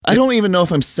I don't even know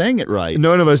if I'm saying it right.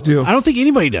 None of us do. I don't think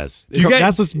anybody does.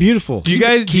 That's what's beautiful. Do you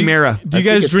guys Chimera? Do you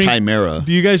guys drink Chimera?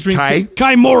 Do you guys drink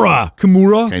Chimera?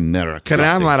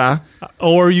 Kimura?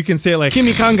 Or you can say it like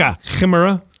Chimicanga.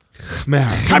 Chimera.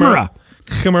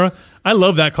 I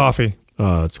love that coffee.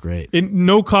 Oh, that's great.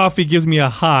 No coffee gives me a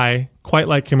high quite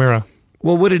like Chimera.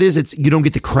 Well, what it is, it's you don't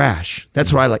get the crash.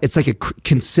 That's what I like. It's like a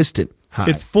consistent high.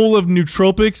 It's full of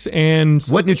nootropics and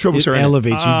what nootropics are in it?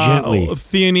 Elevates you gently.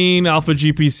 Theanine, alpha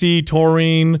GPC,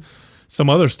 taurine, some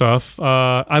other stuff.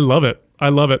 I love it.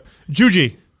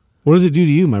 Juji. What does it do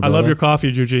to you, my brother? I love your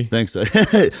coffee, Juji. Thanks.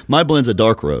 My blend's a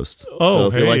dark roast. Oh, so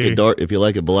if you like it dark, if you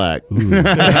like it black,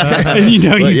 and you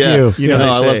know you do. You know,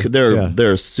 I love.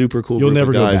 They're super cool. You'll group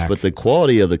never of go guys, back. but the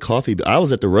quality of the coffee. I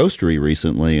was at the roastery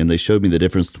recently, and they showed me the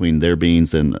difference between their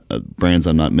beans and brands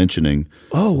I'm not mentioning.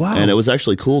 Oh wow! And it was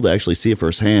actually cool to actually see it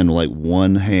firsthand. Like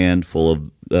one hand full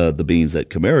of the beans that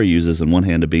Chimera uses, and one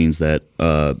hand of beans that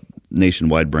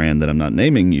nationwide brand that I'm not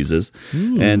naming uses.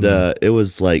 And it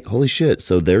was like, holy shit,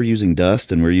 so they're using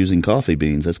dust and we're using coffee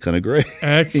beans. That's kind of great.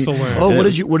 Excellent. Oh, what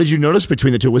did you notice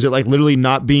between the two? Was it like literally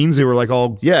not beans? They were like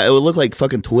all Yeah, it would look like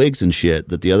fucking twigs and shit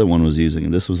that the other one was using,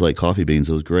 and this was like coffee beans.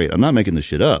 It was great. I'm not making this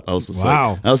shit up. I was just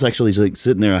Wow. like, I was actually like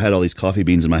sitting there. I had all these coffee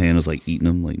beans in my hand. I was like eating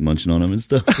them, like munching on them and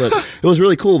stuff. But it was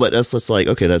really cool. But that's just like,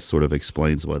 okay, that sort of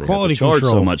explains why they Quality have to charge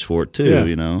control. so much for it too. Yeah.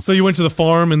 You know. So you went to the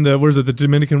farm in the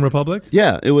Dominican Republic?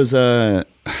 Yeah, it was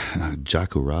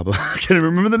Jacaraba. I can't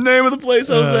remember the name of the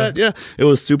place I was at. Yeah, it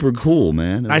was super cool,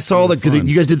 man. I saw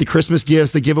you guys did the Christmas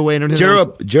gifts, the giveaway, and everything.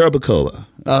 Jarabacoa.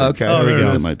 Oh, okay. Oh, there we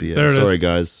go. That might be it. There it Sorry, is.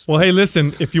 guys. Well, hey,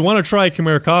 listen, if you want to try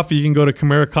Chimera Coffee, you can go to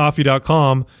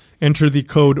chimeracoffee.com, enter the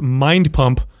code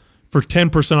MINDPUMP for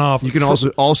 10% off. You can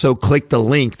also click the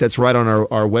link that's right on our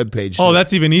webpage. Oh,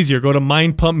 that's even easier. Go to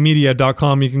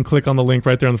mindpumpmedia.com. You can click on the link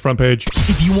right there on the front page.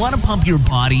 If you want to pump your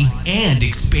body and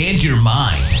expand your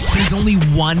mind, there's only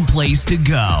one place to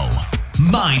go.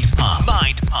 Mind Pump.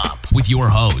 Mind Pump with your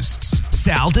hosts,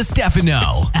 Sal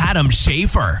DiStefano, Adam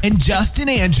Schaefer, and Justin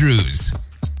Andrews.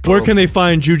 Where can they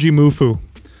find Juji Mufu?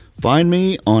 Find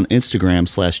me on Instagram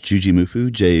 /JujiMufu,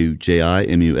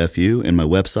 JujiMufu, and my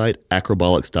website,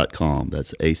 acrobolics.com.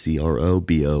 That's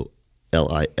ACROBOLIX.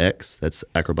 That's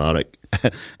acrobatic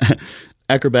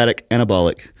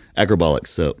anabolic. Acrobolics.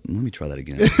 So let me try that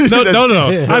again. No.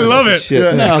 I love it.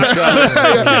 Shit. No, I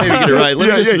can't even get it right. Let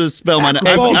me just misspell my name.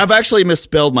 I've actually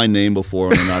misspelled my name before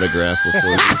on an autograph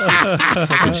before.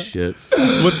 Fucking shit.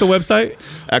 What's the website?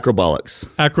 Acrobolics.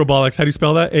 Acrobolics. How do you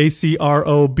spell that?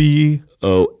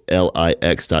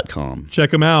 ACROBOLIX.com.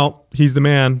 Check him out. He's the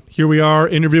man. Here we are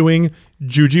interviewing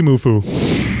Juji Mufu.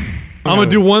 I'm going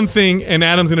to do one thing, and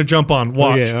Adam's going to jump on.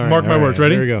 Watch. Okay, all right, Mark my words.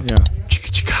 Ready? Here we go. Yeah.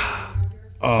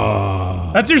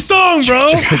 That's your song, bro.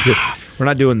 We're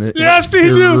not doing the Yes, he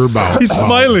do. He's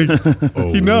smiling.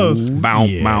 He knows. Bow,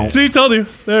 bow. See, told you.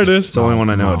 There it is. It's the only one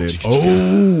I know, dude.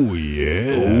 Oh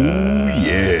yeah.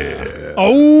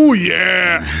 Oh,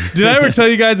 yeah. Did I ever tell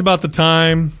you guys about the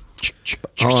time?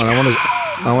 Hold on,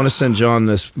 I want to send John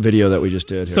this video that we just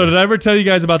did. Here. So did I ever tell you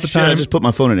guys about the Shit, I time? just put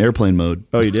my phone in airplane mode.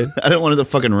 Oh, you did? I didn't want it to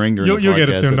fucking ring during the You'll get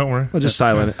it podcast. soon. Don't worry. I'll just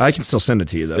silent it. I can still send it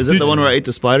to you though. Is it the one where I ate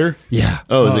the spider? Yeah.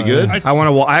 Oh, is it good? I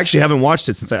want to. I actually haven't watched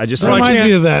it since I just. That saw reminds it.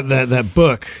 me of that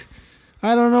book.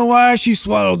 I don't know why she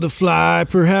swallowed the fly.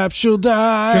 Perhaps she'll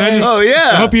die. Can I just- Oh, yeah.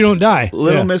 I hope you don't die.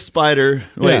 Little Yeah. Miss Spider.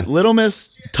 Wait, Yeah. Little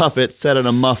Miss Tuffet sat in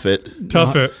a muffet,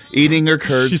 Tough it. eating her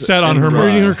curds. She sat on and her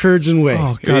rye. Eating her curds and whey.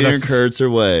 Oh, God. Eating her That's curds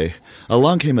her way.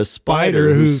 Along came a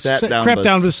spider who sat down crept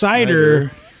down beside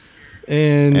her,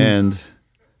 and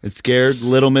it scared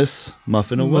Little Miss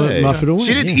Muffin away. Muffin away,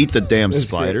 She didn't yeah. eat the damn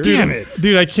spider. Damn it.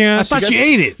 Dude, I can't. I thought she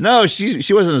ate it. No,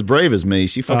 she wasn't as brave as me.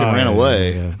 She fucking ran yeah,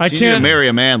 away. yeah. I She can't- didn't marry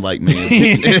a man like me.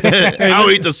 I'll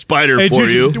eat the spider Hey, for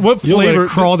Juju, you. what You'll let flavor? it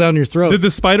crawl down your throat. Did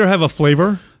the spider have a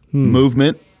flavor?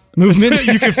 Movement. Movement?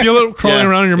 You could feel it crawling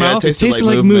around in your mouth. It tasted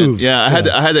like movement. move. Yeah, I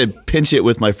had to pinch it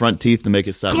with my front teeth to make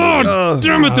it stop. moving. God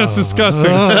damn it, that's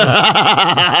disgusting.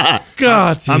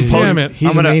 God damn it.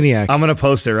 He's a maniac. I'm gonna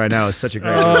post it right now. It's such a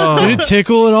great. Did it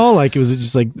tickle at all? Like, was it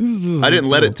just like... I didn't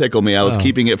let it tickle me. I was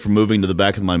keeping it from moving to the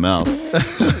back of my mouth.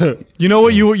 You know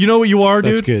what you are,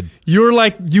 dude? That's good. You're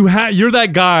like you're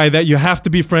that guy that you have to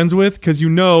be friends with because you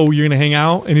know you're gonna hang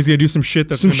out and he's gonna do some shit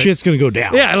that's Some gonna make- shit's going to go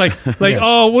down. Yeah, like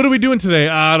oh, what are we doing today?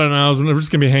 I don't know. We're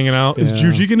just gonna be hanging out. Is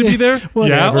Juji gonna be there?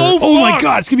 Whatever. Yeah. Oh my fuck!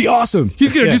 God, it's going to be awesome.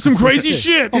 He's gonna do some crazy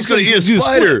shit. He's going to eat a do a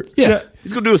spider. split. Yeah.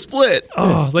 He's going to do a split.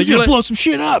 Oh, like He's you're going to like, blow some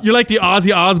shit up. you're like the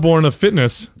Ozzy Osbourne of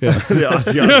fitness. Yes.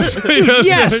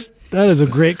 That is a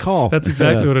great call. That's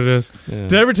exactly what it is.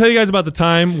 Did I ever tell you guys about the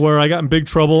time where I got in big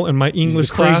trouble in my English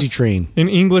the crazy class? train. In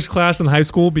English class in high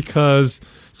school because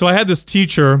I had this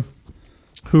teacher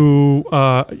who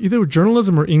either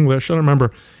journalism or English, I don't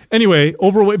remember. Anyway,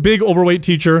 big overweight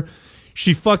teacher.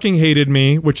 She fucking hated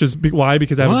me, which is why,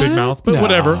 because I have a big mouth, but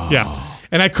whatever. Yeah.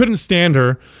 And I couldn't stand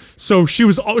her. So she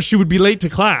would be late to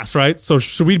class, right? So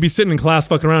we'd be sitting in class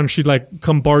fucking around and she'd like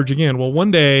come barging in. Well,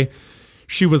 one day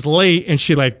she was late and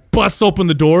she like busts open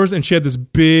the doors and she had this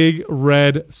big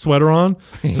red sweater on.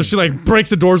 So she like breaks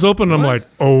the doors open and I'm like,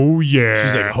 oh yeah.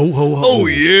 She's like, ho, ho, ho. Oh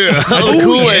yeah,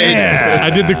 Kool-Aid. Yeah. I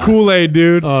did the Kool-Aid,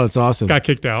 dude. Oh, it's awesome. Got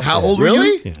kicked out. How old were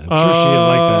you? Yeah, I'm sure she didn't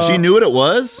like that. She knew what it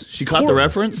was. She caught the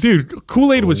reference. Dude,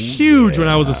 Kool-Aid was huge when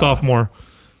I was a sophomore.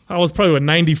 I was probably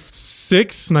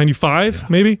 96, 95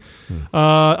 maybe.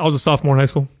 I was a sophomore in high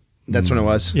school. That's when it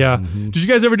was. Yeah. Did you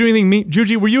guys ever do anything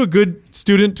Juji, were you a good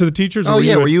student to the teachers? Oh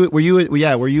yeah, were you I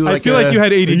like feel like you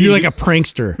had ADD. You're like a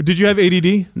prankster. Did you have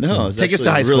ADD? No, it's Take us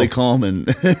to high really school. calm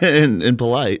and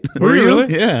polite. Were you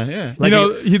really? Yeah. Like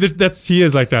he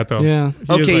is like that though. Yeah. He is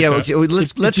Okay, like yeah. that. Okay,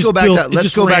 let's just go back built- to it let's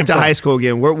just go back ramped to up. high school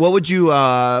again. What would you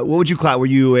class? Were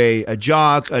you a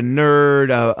jock, a nerd,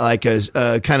 like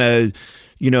a kind of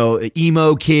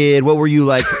emo kid? What were you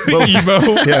like? Emo.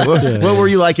 What were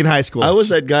you like in high school? I was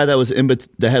that guy that was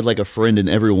that had like a friend in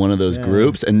every one of those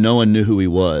groups, and no one knew who he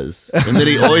was. And then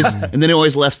he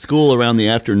always left school around the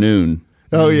afternoon.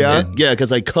 Oh yeah, Yeah,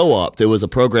 because I co-oped. It was a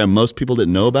program most people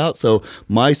didn't know about. So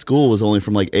my school was only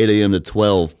from like 8 a.m. to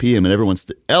 12 p.m. and everyone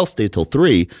else stayed till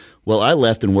 3. Well, I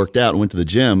left and worked out and went to the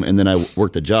gym, and then I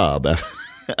worked a job.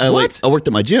 I worked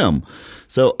at my gym.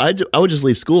 So I would just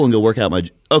leave school and go work out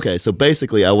okay, so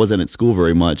basically I wasn't at school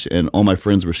very much, and all my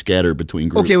friends were scattered between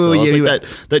groups. Okay, so wait, I was yeah, like,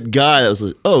 that guy that was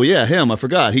like, oh yeah, him, I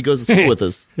forgot. He goes to school with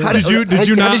us. Did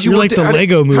you not? You're like the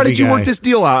Lego movie How did you guy. work this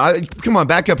deal out? Come on,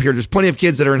 back up here. There's plenty of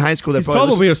kids that are in high school that He's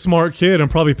probably a smart kid and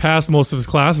probably passed most of his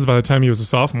classes by the time he was a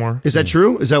sophomore. Is that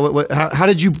true? Is that what how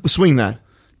did you swing that?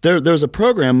 There's a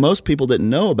program most people didn't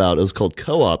know about. It was called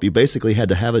co-op. You basically had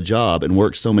to have a job and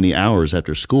work so many hours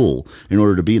after school in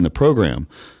order to be in the program.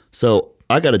 So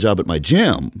I got a job at my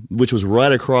gym, which was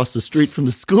right across the street from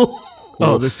the school.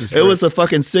 Oh, this is It was the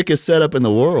fucking sickest setup in the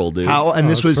world, dude. How and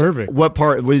this was perfect. What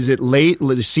part was it? Late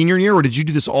senior year, or did you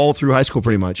do this all through high school,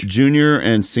 pretty much? Junior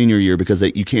and senior year, because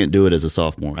you can't do it as a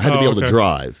sophomore. I had to be able to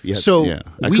drive.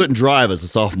 I couldn't drive as a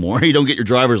sophomore. You don't get your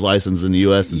driver's license in the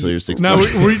U.S. until you're 16. Now,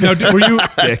 were you?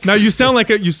 Now you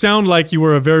sound like you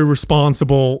were a very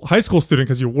responsible high school student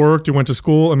because you worked, you went to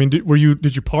school. I mean,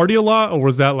 did you party a lot, or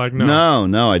was that like no?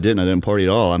 No, I didn't. I didn't party at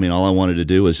all. I mean, all I wanted to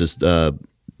do was just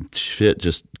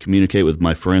just communicate with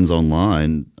my friends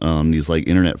online, these like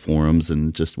internet forums,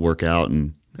 and just work out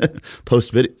and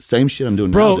post video. Same shit I'm doing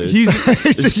now, dude.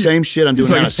 It's the same shit I'm doing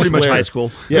now. It's pretty much high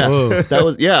school. Yeah,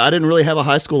 I didn't really have a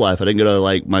high school life. I didn't go to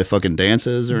like my fucking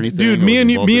dances or anything. Dude, me and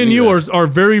you are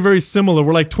very, very similar.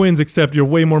 We're like twins, except you're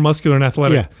way more muscular and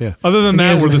athletic. Yeah. Other than He that,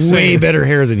 has we're the same. way better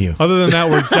hair than you. Other than that,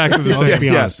 we're exactly the Let's same. be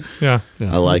honest. Yeah.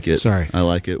 I like it. Sorry. I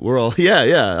like it. We're all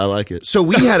I like it. So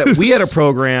we had a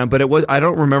program, but I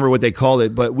don't remember what they called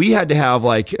it, but we had to have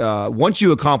like once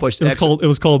you accomplished It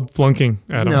was called flunking,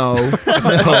 Adam. No.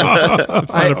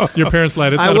 Your parents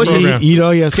lied. It's I not a wasn't- program. You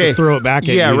know, he has to Okay. throw it back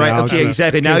at Yeah, you. right. now, Okay, 'cause-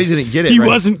 exactly. Now he didn't get it. He right?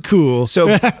 wasn't cool.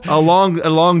 So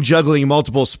along juggling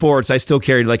multiple sports, I still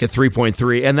carried like a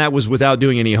 3.3, and that was without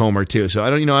doing any homework too. So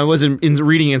I wasn't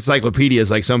reading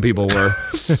encyclopedias like some people were.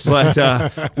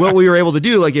 But what we were able to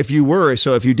do, like if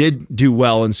you did do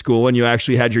well in school and you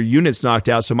actually had your units knocked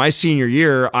out. So my senior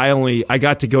year, I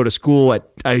got to go to school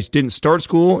I didn't start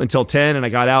school until 10, and I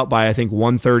got out by I think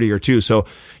 1:30 or 2. So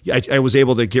I was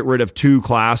able to get rid of 2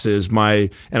 classes.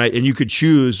 And you could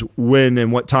choose when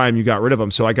and what time you got rid of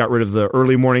them. So I got rid of the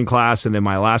early morning class and then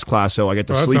my last class, so I get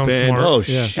to that sleep sounds in. smart. Oh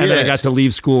shit! And then I got to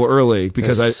leave school early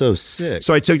because That's so sick.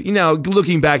 So I took,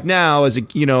 looking back now as a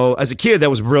kid, that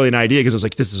was a brilliant idea because I was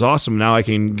like, this is awesome. Now I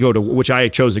can which I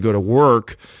chose to go to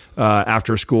work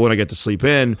after school and I get to sleep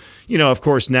in. Of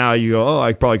course, now you go,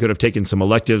 I probably could have taken some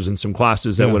electives and some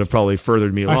classes that would have probably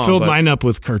furthered me along. I filled mine up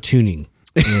with cartooning.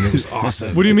 And it was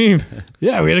awesome. What do you mean?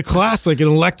 Yeah, we had a class, like an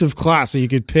elective class that you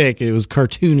could pick. It was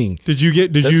cartooning. Did you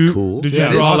cool. Did you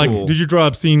Yeah, draw that's cool. Did you draw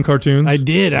obscene cartoons? I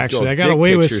did, actually. I got Dick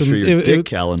away with pictures some. for your dick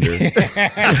calendar.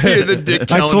 the dick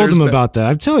I told calendars, them but- about that.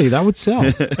 I'm telling you, that would sell.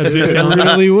 dick It calendar?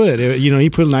 really would. You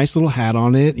put a nice little hat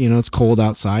on it. It's cold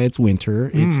outside. It's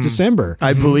winter. It's December.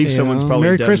 I believe someone's probably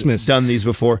Merry done, Christmas. done these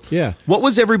before. Yeah. What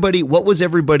was everybody? What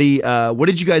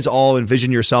did you guys all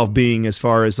envision yourself being as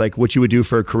far as like what you would do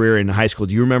for a career in high school?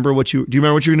 Do you remember what you were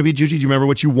going to be, Juji? Do you remember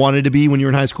what you wanted to be when you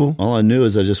were in high school? All I knew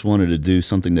is I just wanted to do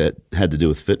something that had to do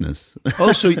with fitness.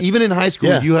 Oh, so even in high school,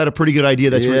 Yeah. you had a pretty good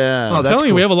idea. That's Yeah. oh, I'm that's telling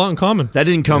you, cool. we have a lot in common. That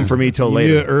didn't come for me till You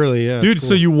later. knew it early, yeah. Dude, it's so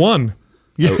cool. you won.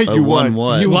 Yeah, you won.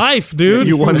 What? Life, dude.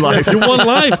 You won life. You won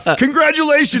life.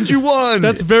 Congratulations, you won.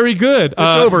 That's very good.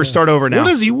 It's over. Start over now. What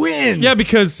does he win? Yeah,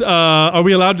 because are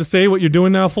we allowed to say what you're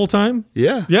doing now full time?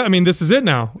 Yeah. Yeah, I mean, this is it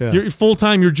now. Yeah. You're full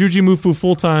time. You're Jujimufu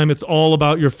full time. It's all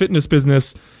about your fitness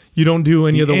business. You don't do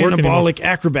any of the work anymore. Anabolic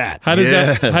acrobat. How does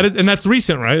that? And that's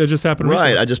recent, right? It just happened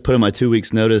recently. Right. I just put in my 2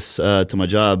 weeks notice to my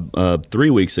job 3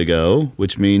 weeks ago,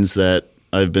 which means that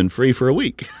I've been free for a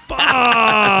week.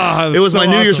 It was my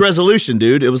New Year's resolution,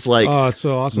 dude. It was like, Oh, it's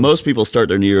so awesome. most people start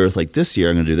their New Year with like, this year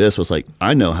I'm going to do this. Was like,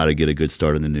 I know how to get a good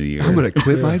start in the new year. I'm going to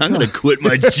quit my job. I'm going to quit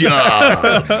my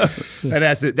job.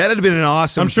 That'd have been an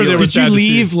awesome I'm sure feeling. they were Did you sad to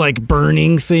leave see. like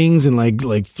burning things and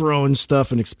like throwing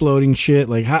stuff and exploding shit?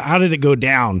 Like how did it go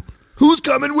down? Who's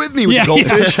coming with me with the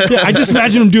goldfish? Yeah. I just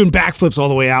imagine him doing backflips all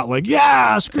the way out. Like,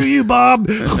 yeah, screw you, Bob.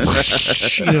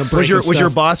 Was your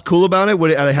boss cool about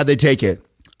it? How'd they take it?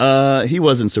 He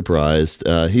wasn't surprised.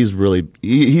 He's really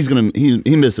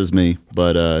he misses me,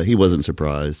 but he wasn't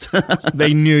surprised.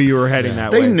 They knew you were heading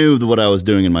that way. They knew what I was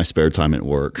doing in my spare time at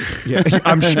work. Yeah,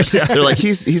 I'm sure. Yeah. They're like,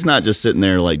 he's not just sitting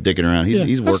there like dicking around.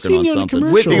 He's I've working seen on you on a something.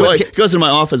 commercial. He goes in my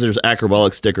office. There's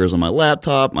acrobolic stickers on my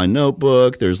laptop, my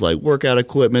notebook. There's like workout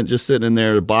equipment just sitting in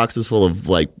there. Boxes full of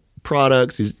like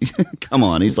products. He's come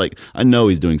on. He's like, I know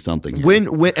he's doing something here.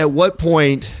 When at what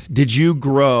point did you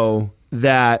grow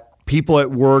that people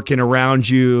at work and around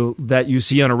you that you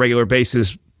see on a regular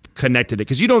basis connected it?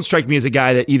 Because you don't strike me as a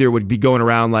guy that either would be going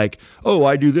around like, oh,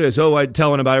 I do this, oh, I'm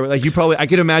telling about it. Like you probably, I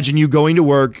could imagine you going to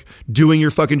work, doing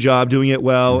your fucking job, doing it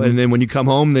well, and then when you come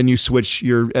home, then you switch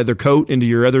your other coat into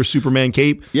your other Superman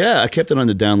cape. Yeah, I kept it on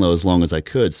the down low as long as I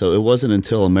could. So it wasn't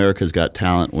until America's Got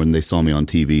Talent when they saw me on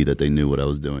TV that they knew what I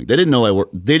was doing. They didn't know I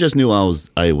worked. They just knew I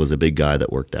was a big guy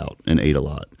that worked out and ate a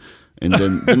lot. And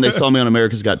then they saw me on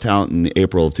America's Got Talent in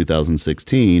April of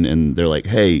 2016, and they're like,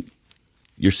 "Hey,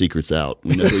 your secret's out.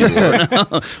 We know who you are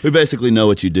now. We basically know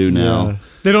what you do now." Yeah.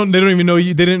 They don't even know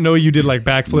you. They didn't know you did like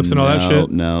backflips and all that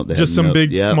shit. No, they just had some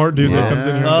big smart dude that comes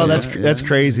in here. Oh, that's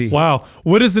crazy. Wow.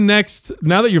 What is the next?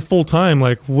 Now that you're full time,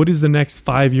 like, what does the next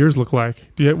 5 years look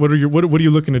like? What are you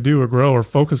looking to do or grow or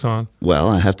focus on? Well,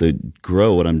 I have to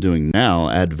grow what I'm doing now,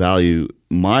 add value.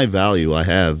 My value I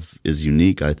have is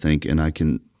unique, I think, and I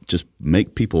can just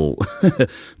make people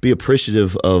be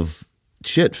appreciative of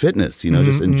fitness,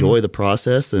 just enjoy the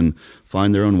process and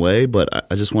find their own way. But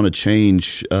I just want to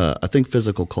change. I think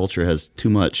physical culture has too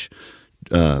much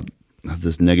of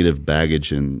this negative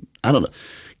baggage, and I don't know.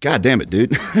 God damn it,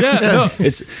 dude. Yeah, no.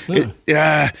 It's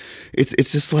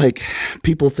just like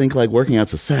people think like working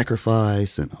out's a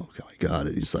sacrifice, and oh my God,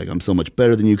 it's like I'm so much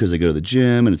better than you because I go to the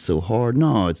gym and it's so hard.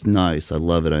 No, it's nice. I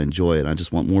love it. I enjoy it. I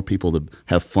just want more people to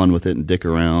have fun with it and dick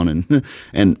around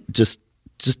and just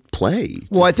play.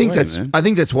 Well, I think that's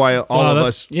why all of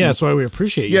us. Yeah, that's why we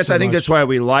appreciate you. Yes, so I think much. that's why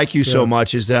we like you so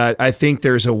much. Is that I think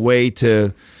there's a way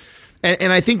to.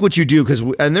 And I think what you do,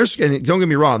 and don't get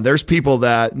me wrong, there's people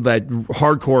that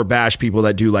hardcore bash people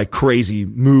that do like crazy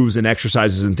moves and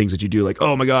exercises and things that you do, like,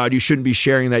 oh my God, you shouldn't be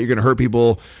sharing that, you're going to hurt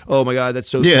people. Oh my God, that's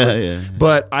so silly. Yeah.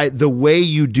 But the way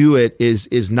you do it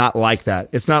is not like that.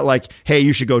 It's not like, hey,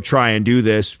 you should go try and do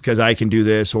this because I can do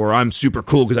this, or I'm super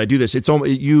cool because I do this. It's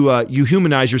almost, you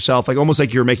humanize yourself, like almost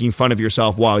like you're making fun of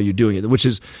yourself while you're doing it, which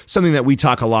is something that we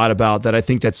talk a lot about, that I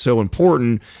think that's so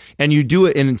important. And you do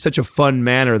it in such a fun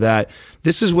manner that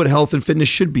this is what health and fitness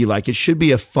should be like. It should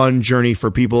be a fun journey for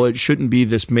people. It shouldn't be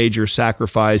this major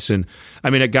sacrifice. And I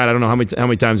mean, God, I don't know how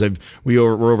many times we're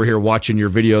over here watching your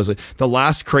videos. The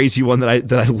last crazy one that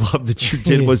I love that you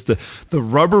did was the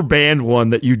rubber band one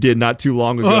that you did not too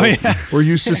long ago, where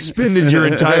you suspended your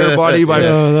entire body by.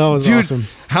 Oh, that was awesome.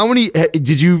 How many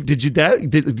did you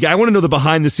I want to know the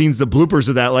behind the scenes, the bloopers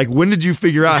of that. Like, when did you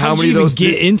figure out how many of those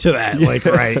get into that? Like,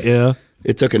 right? Yeah.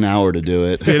 It took an hour to do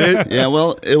it. Did it? Yeah,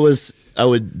 well, I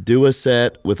would do a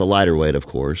set with a lighter weight, of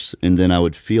course, and then I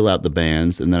would feel out the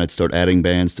bands, and then I'd start adding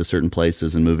bands to certain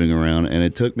places and moving around, and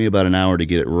it took me about an hour to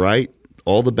get it right,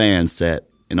 all the bands set,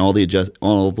 and all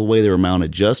the way they were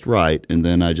mounted just right, and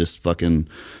then I just fucking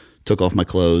took off my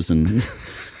clothes and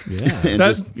and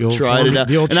just tried it out.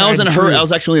 And I was in a hurry. I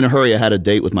was actually in a hurry. I had a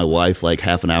date with my wife like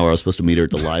half an hour. I was supposed to meet her at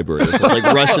the library. So I was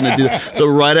like rushing to do that. So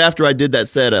right after I did that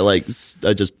set, I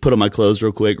just put on my clothes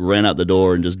real quick, ran out the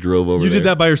door, and just drove over. You did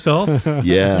that by yourself?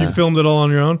 Yeah. You filmed it all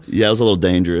on your own? Yeah, it was a little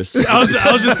dangerous. I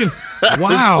was just gonna.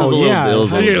 Wow.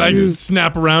 You like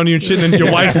snap around you and shit, and then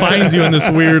your wife finds you in this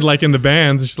weird, like in the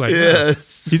bands. She's like,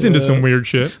 yes, he's into some weird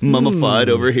shit. Mummified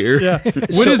over here. Yeah.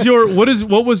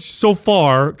 What was so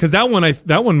far? Because that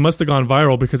one one must have gone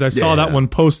viral because I saw that one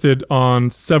posted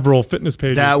on several fitness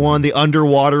pages. That one, the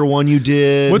underwater one you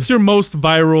did. What's your most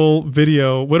viral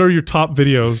video? What are your top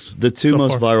videos? The two so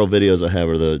most far? viral videos I have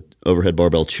are the overhead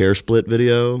barbell chair split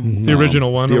video. The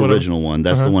original one? The or whatever? original one.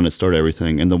 That's the one that started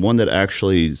everything. And the one that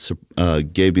actually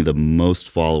gave me the most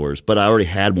followers, but I already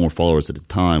had more followers at the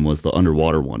time, was the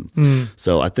underwater one.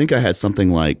 So I think I had something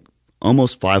like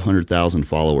almost 500,000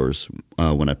 followers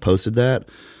when I posted that.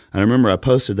 And I remember I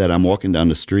posted that. I'm walking down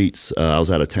the streets. I was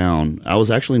out of town. I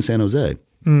was actually in San Jose.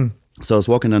 So I was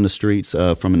walking down the streets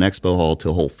from an expo hall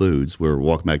to Whole Foods. We were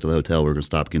walking back to the hotel. We were going to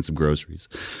stop getting some groceries.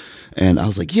 And I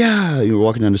was like, yeah, we were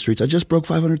walking down the streets. I just broke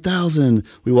 500,000.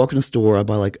 We walk in the store. I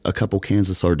buy like a couple cans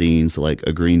of sardines, like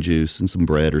a green juice and some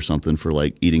bread or something for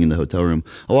like eating in the hotel room.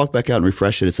 I walk back out and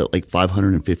refresh it. It's at like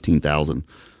 515,000.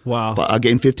 Wow. I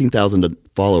gained 15,000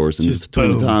 followers in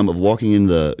between the time of walking in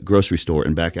the grocery store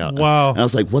and back out. Wow. And I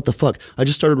was like, what the fuck? I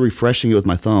just started refreshing it with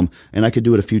my thumb, and I could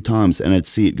do it a few times, and I'd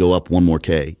see it go up one more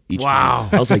K each time.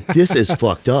 I was like, this is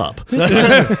fucked up.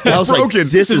 I was broken. like,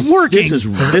 this is working.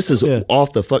 This is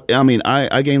off the fuck. I mean,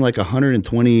 I gained like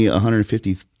 120,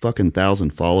 150 fucking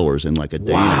thousand followers in like a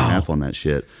day and a half on that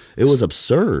shit. It was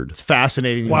absurd. It's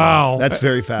fascinating. Wow. That's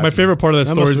very fascinating. My favorite part of that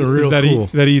story must is have been real that, cool.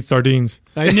 that he eats sardines.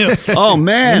 I knew. Oh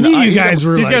man, I knew you eat guys 'em-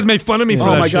 were These like, guys make fun of me for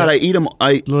Oh that my god, I shit. eat them.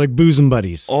 like boozing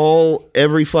buddies.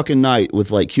 Every fucking night with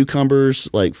like cucumbers,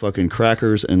 like fucking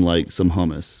crackers, and like some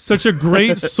hummus. Such a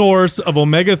great source of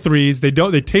omega-3s.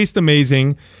 They taste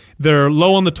amazing. They're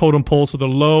low on the totem pole, so they're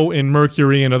low in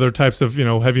mercury and other types of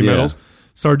heavy Yeah. metals.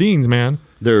 Sardines, man.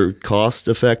 They're cost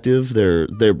effective. They're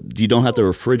you don't have to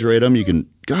refrigerate them. You can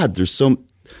there's so.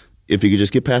 If you could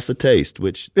just get past the taste,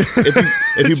 which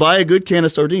if you buy a good can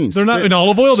of sardines, They're not in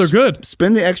olive oil. They're good.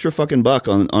 Spend the extra fucking buck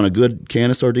on a good can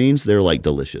of sardines. They're like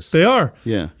delicious. They are.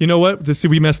 Yeah. You know what? See,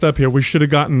 we messed up here. We should have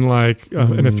gotten like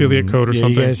an affiliate code or Yeah,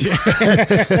 something. you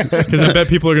guys, Because I bet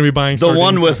people are going to be buying The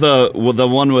sardines.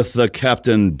 one with the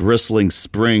Captain Bristling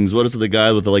Springs. What is it? The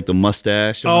guy with the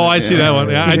mustache? Oh, I see that one.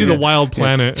 Yeah, I do the Wild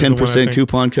Planet. is the one I 10% think.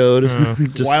 coupon code.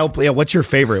 Just What's your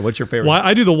favorite?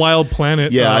 I do the Wild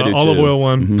Planet Yeah, I do olive too. oil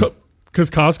one. Because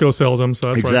Costco sells them, so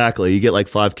that's right. exactly. You get like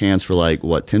 5 cans for like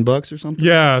what, $10 or something?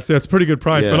 Yeah, that's a pretty good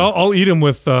price. Yeah. But I'll eat them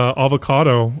with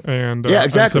avocado and, Yeah, and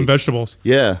exactly. some vegetables.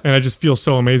 Yeah. And I just feel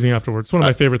so amazing afterwards. It's one of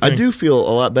my favorite things. I do feel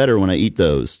a lot better when I eat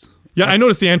those. Yeah, I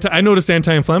noticed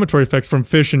anti-inflammatory effects from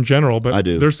fish in general, but I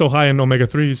do. they're so high in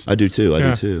omega-3s. I do too. I Yeah.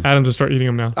 do too. Adam to start eating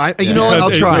them now. You know what? I'll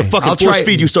Because try. we're fucking I'll force try.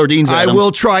 feed you sardines, I Adam.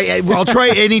 will try. I'll try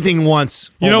anything once.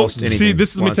 Almost anything see,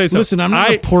 this let me once. tell you something. listen, I'm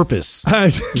not a porpoise. Okay?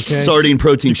 Sardine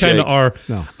protein kind shake. of are.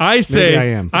 No. I say I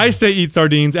am. eat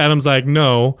sardines. Adam's like,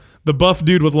 no. The buff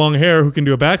dude with long hair who can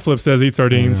do a backflip says eat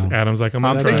sardines. Adam's like, I'm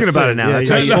I'm gonna thinking try. about it now. Yeah, That's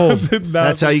how you're you. sold.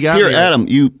 That's how you got Here, me. Adam,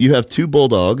 you have 2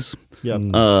 bulldogs. Yep.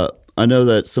 I know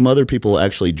that some other people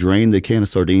actually drain the can of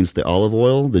sardines, the olive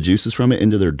oil, the juices from it,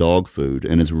 into their dog food,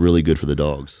 and it's really good for the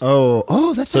dogs.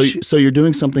 Oh, that's So you're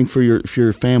doing something for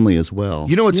your family as well.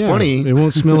 You know what's Yeah, funny? It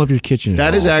won't smell up your kitchen. That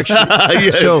at is all. actually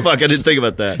yeah, so. fuck, I didn't think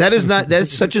about that. That's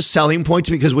such a selling point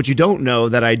to me because what you don't know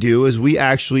that I do is we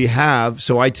actually have.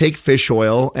 So I take fish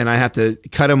oil and I have to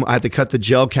cut them. I have to cut the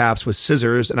gel caps with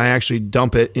scissors and I actually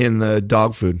dump it in the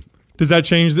dog food. Does that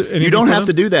change anything? You don't for have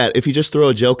to them? do that. If you just throw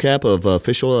a gel cap of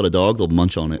fish oil at a dog, they'll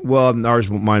munch on it. Well,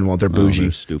 mine won't. They're bougie.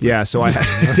 they're stupid. Yeah, so I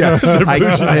have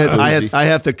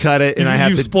to cut it, and I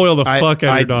have You to spoil the fuck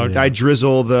out of your dogs. I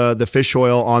drizzle the fish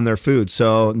oil on their food,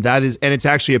 so that is, and it's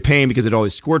actually a pain because it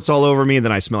always squirts all over me, and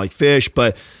then I smell like fish.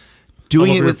 But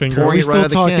doing All it over your with finger. Are pouring we it right still out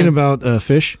of the talking can. about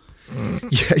fish? Yeah,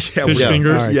 Fish we are.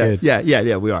 fingers? All right, Yeah, good.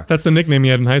 yeah, we are. That's the nickname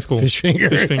you had in high school. Fish fingers.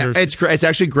 Fish fingers. It's great. It's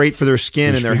actually great for their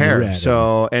skin Fish and their hair. fingerette.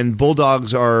 So, and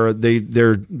bulldogs are they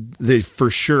for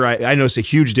sure. I notice a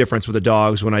huge difference with the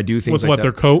dogs when I do things With like what, that.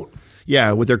 their coat?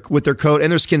 Yeah, with their coat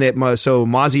and their skin. So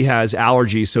Mozzie has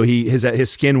allergies, so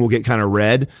his skin will get kind of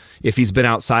red if he's been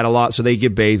outside a lot. So they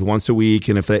get bathed once a week,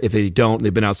 and if they don't,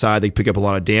 they've been outside, they pick up a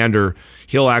lot of dander.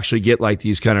 He'll actually get like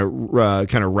these kind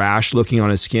of rash looking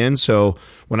on his skin. So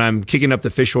when I'm kicking up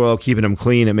the fish oil, keeping him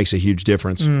clean, it makes a huge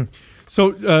difference.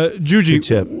 So, Juji, Good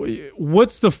tip.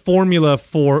 what's the formula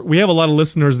for? We have a lot of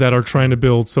listeners that are trying to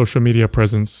build social media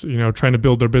presence, trying to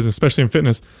build their business, especially in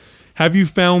fitness. Have you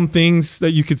found things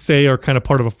that you could say are kind of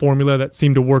part of a formula that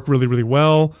seem to work really, really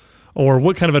well? Or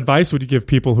what kind of advice would you give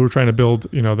people who are trying to build,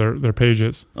 their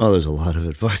pages? Oh, there's a lot of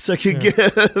advice I could give.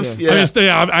 Yeah. I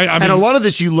mean, And a lot of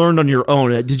this you learned on your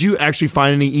own. Did you actually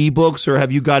find any ebooks, or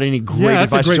have you got any great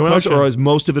that's a advice from great someone else, question. or has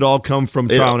most of it all come from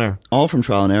trial and error? All from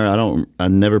trial and error. I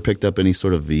never picked up any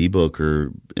sort of ebook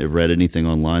or read anything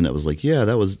online that was like, yeah,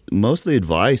 that was most of the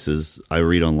advice is I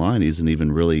read online isn't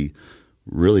even really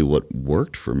really what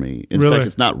worked for me. In Really? fact,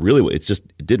 it's not really what, it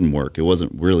didn't work. It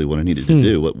wasn't really what I needed to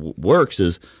do. What works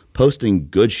is posting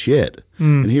good shit.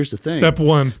 And here's the thing. Step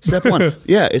one. Step one.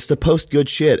 Yeah, it's to post good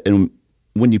shit. And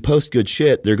when you post good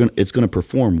shit, it's going to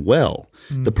perform well.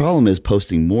 The problem is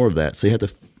posting more of that. So you have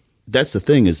to, that's the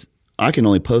thing is I can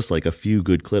only post like a few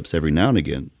good clips every now and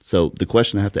again. So the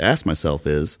question I have to ask myself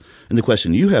is, and the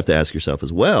question you have to ask yourself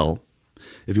as well,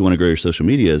 if you want to grow your social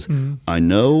media is, I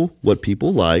know what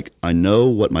people like. I know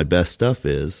what my best stuff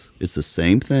is. It's the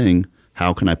same thing.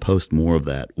 How can I post more of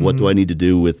that? What do I need to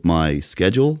do with my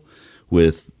schedule?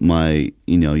 With my,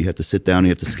 you have to sit down, you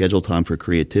have to schedule time for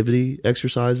creativity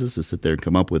exercises to sit there and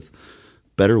come up with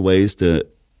better ways to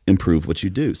improve what you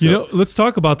do. So, let's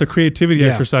talk about the creativity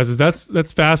exercises.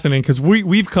 That's fascinating because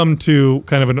we've come to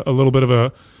kind of a little bit of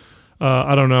a,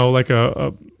 I don't know, like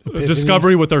a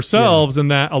discovery with ourselves, and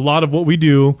that a lot of what we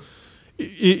do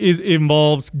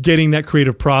involves getting that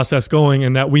creative process going,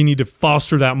 and that we need to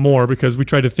foster that more because we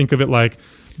try to think of it like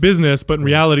business, but in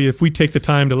reality, if we take the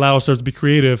time to allow ourselves to be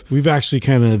creative, we've actually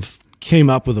kind of came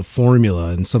up with a formula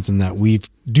and something that we've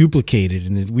duplicated,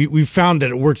 and we've found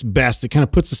that it works best. It kind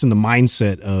of puts us in the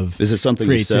mindset of is it something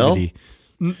creativity. You sell?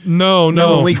 No.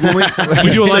 When we do a so lot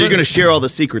you're of, going to share all the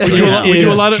secrets. we do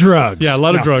a lot of drugs. Yeah, a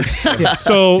lot of drugs.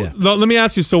 So let me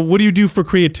ask you. So what do you do for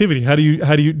creativity? How do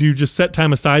you just set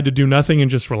time aside to do nothing and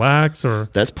just relax? Or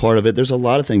that's part of it. There's a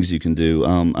lot of things you can do.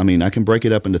 I can break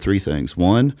it up into three things.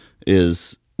 One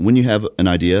is when you have an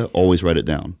idea, always write it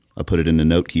down. I put it in a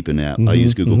note-keeping app. I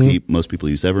use Google Keep. Most people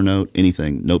use Evernote.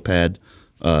 Anything, Notepad,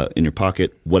 in your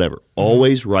pocket, whatever.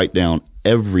 Always write down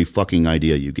every fucking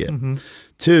idea you get.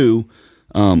 Two.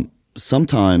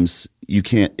 Sometimes you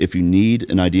can't, if you need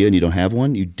an idea and you don't have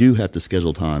one, you do have to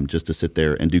schedule time just to sit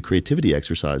there and do creativity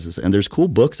exercises. And there's cool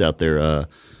books out there.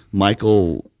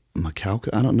 Michael Macalca,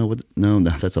 I don't know what, no,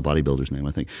 that's a bodybuilder's name,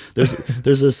 I think.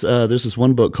 There's this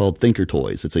one book called Thinker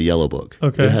Toys. It's a yellow book.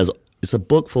 Okay. It's a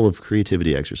book full of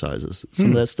creativity exercises. Some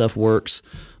of that stuff works.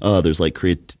 There's like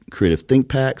creative think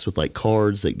packs with like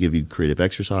cards that give you creative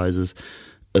exercises.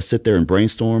 Sit there and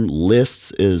brainstorm.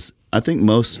 Lists is, I think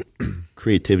most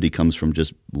creativity comes from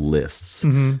just lists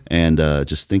and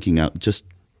just thinking out.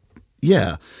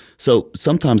 So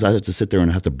sometimes I have to sit there and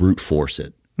I have to brute force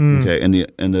it. Okay, and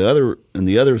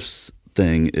the other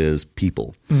thing is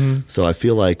people. So I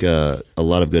feel like a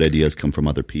lot of good ideas come from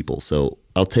other people. So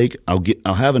I'll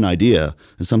have an idea,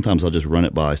 and sometimes I'll just run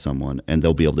it by someone, and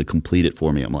they'll be able to complete it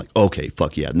for me. I'm like, okay,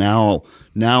 fuck yeah, now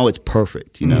it's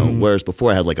perfect, Whereas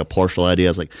before I had like a partial idea. I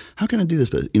was like, how can I do this?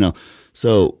 But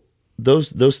so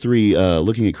those three,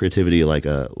 looking at creativity like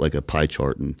a pie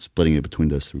chart and splitting it between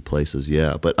those three places,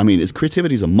 yeah. But I mean,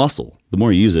 creativity is a muscle. The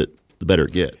more you use it, the better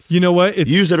it gets. You know what?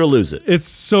 Use it or lose it. It's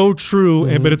so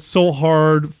true, but it's so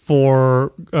hard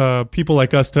for people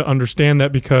like us to understand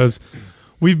that because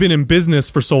we've been in business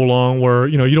for so long where,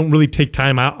 you don't really take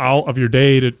time out of your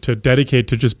day to dedicate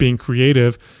to just being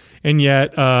creative. And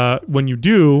yet when you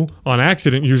do, on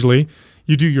accident usually,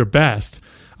 you do your best.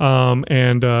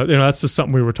 That's just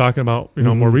something we were talking about,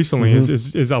 more recently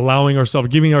is allowing ourselves,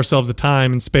 giving ourselves the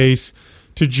time and space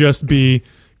to just be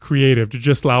creative, to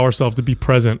just allow ourselves to be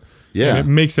present. Yeah, and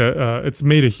it makes it's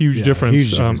made a huge difference.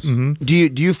 Huge difference.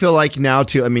 Do you feel like now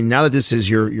too? I mean, now that this is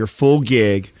your full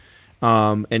gig,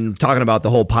 and talking about the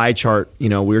whole pie chart, we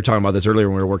were talking about this earlier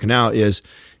when we were working out.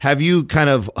 Have you kind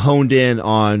of honed in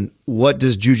on what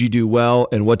does Juji do well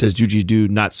and what does Juji do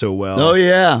not so well? Oh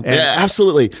yeah,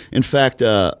 absolutely. In fact,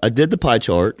 I did the pie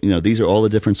chart. These are all the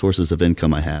different sources of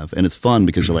income I have, and it's fun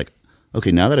because you're like, okay,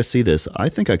 now that I see this, I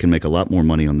think I can make a lot more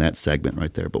money on that segment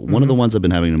right there. But one of the ones I've been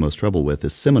having the most trouble with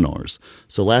is seminars.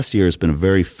 So last year has been a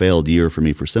very failed year for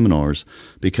me for seminars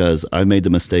because I made the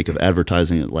mistake of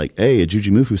advertising it like, hey, a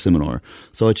Jujimufu seminar.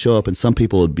 So I'd show up and some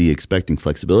people would be expecting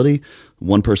flexibility.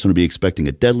 One person would be expecting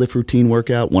a deadlift routine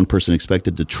workout. One person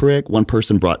expected to trick. One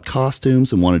person brought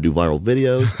costumes and wanted to do viral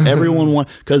videos. Everyone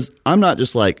because I'm not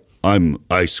just like,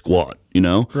 I squat,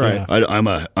 Right.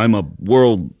 I'm a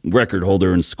world record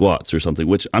holder in squats or something,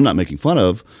 which I'm not making fun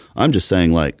of. I'm just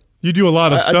saying like you do a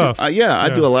lot of stuff. I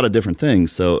do a lot of different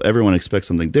things. So everyone expects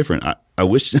something different. I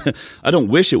wish I don't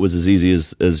wish it was as easy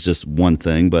as just one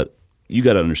thing, but you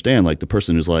got to understand, like the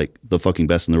person who's like the fucking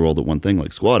best in the world at one thing,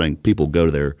 like squatting, people go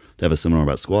to there to have a seminar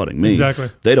about squatting. Me, exactly.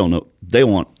 They don't know.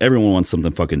 Everyone wants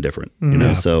something fucking different,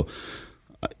 So,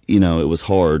 it was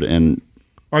hard. And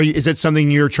is it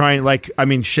something you're trying? Like, I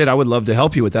mean, shit, I would love to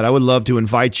help you with that. I would love to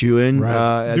invite you in.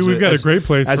 Right. Dude, we've got a great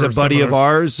place as a buddy of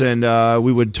ours, and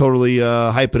we would totally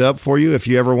hype it up for you if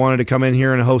you ever wanted to come in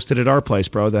here and host it at our place,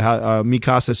 bro. The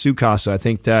Mikasa Sukasa. I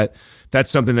think that that's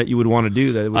something that you would want to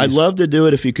do. That I'd love to do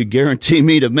it if you could guarantee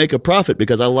me to make a profit,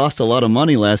 because I lost a lot of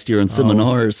money last year in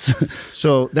seminars.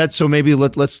 So maybe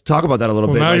let's talk about that a little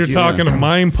Well, bit. now Like, you're talking a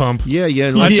mind pump. Yeah,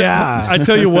 yeah. I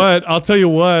tell you what. I'll tell you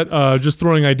what. Just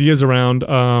throwing ideas around.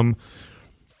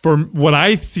 For what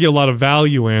I see a lot of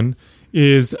value in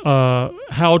is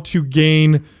how to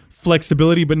gain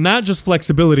flexibility, but not just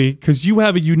flexibility, because you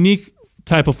have a unique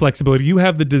type of flexibility. You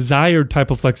have the desired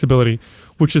type of flexibility,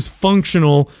 which is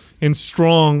functional and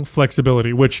strong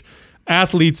flexibility, which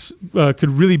athletes could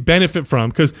really benefit from,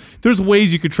 because there's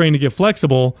ways you could train to get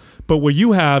flexible, but what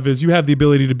you have is you have the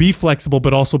ability to be flexible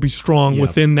but also be strong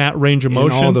within that range of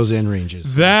motion. In all those end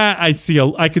ranges. That I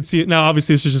could see it. Now,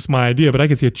 obviously, this is just my idea, but I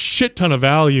could see a shit ton of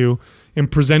value in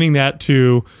presenting that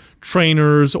to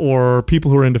trainers or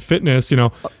people who are into fitness.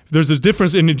 There's a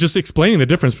difference in just explaining the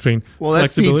difference between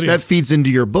flexibility. That feeds into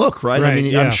your book, right? I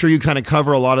mean, I'm sure you kind of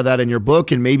cover a lot of that in your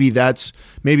book, and maybe that's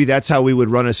how we would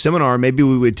run a seminar. Maybe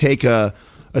we would take a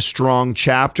strong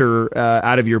chapter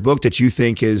out of your book that you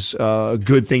think is a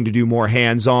good thing to do more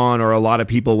hands-on, or a lot of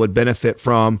people would benefit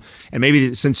from. And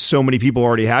maybe since so many people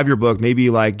already have your book,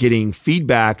 maybe like getting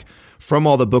feedback from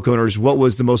all the book owners, what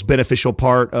was the most beneficial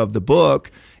part of the book,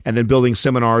 and then building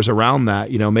seminars around that.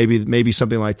 Maybe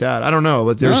something like that. I don't know,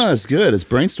 but it's good. It's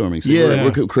brainstorming. So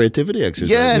we're creativity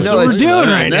exercise. Yeah, that's what we're doing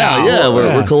right now. Yeah,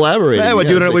 we're collaborating. Yeah,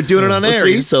 we're doing it on air.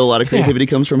 See, so a lot of creativity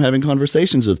comes from having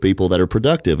conversations with people that are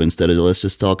productive, instead of let's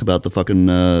just talk about the fucking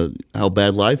how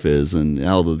bad life is and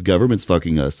how the government's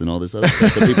fucking us and all this other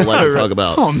stuff that people like to talk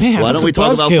about. Oh man, why don't we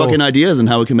talk about fucking ideas and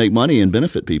how we can make money and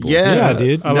benefit people? Yeah,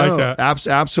 dude. I like that.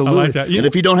 Absolutely. I like that. And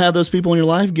if you don't have those people in your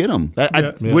life, get them.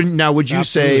 Would you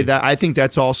say that? I think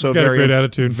that's also got a great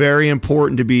attitude. very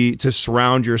important to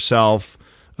surround yourself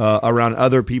around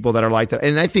other people that are like that.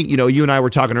 And I think, you and I were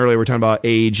talking earlier, we're talking about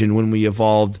age and when we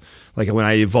evolved, like when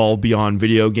I evolved beyond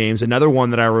video games. Another one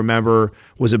that I remember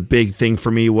was a big thing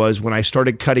for me was when I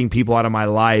started cutting people out of my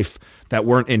life that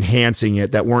weren't enhancing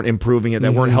it, that weren't improving it,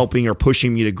 that weren't helping or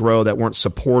pushing me to grow, that weren't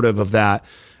supportive of that.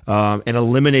 And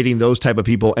eliminating those type of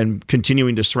people and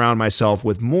continuing to surround myself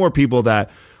with more people that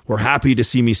were happy to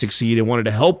see me succeed and wanted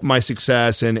to help my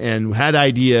success and had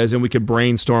ideas, and we could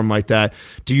brainstorm like that.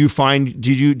 Do you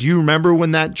remember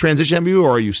when that transition happened to you,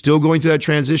 or are you still going through that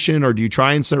transition, or do you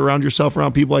try and surround yourself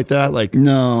around people like that? Like,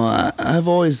 no, I've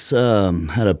always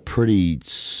had a pretty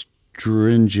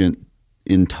stringent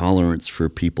intolerance for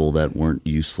people that weren't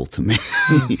useful to me.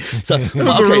 So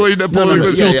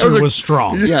filter was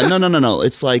strong. Yeah, no.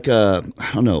 It's like I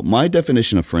don't know. My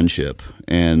definition of friendship,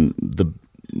 and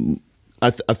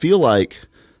I feel like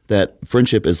that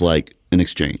friendship is like an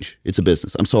exchange. It's a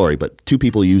business. I'm sorry, but two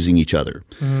people using each other.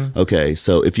 Mm-hmm. Okay,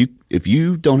 so if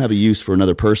you don't have a use for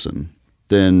another person,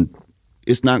 then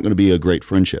it's not going to be a great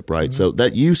friendship, right? Mm-hmm. So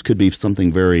that use could be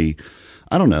something very,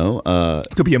 I don't know.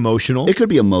 It could be emotional. It could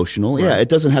be emotional. Right. Yeah, it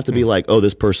doesn't have to be like, oh,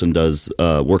 this person does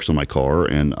works on my car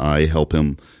and I help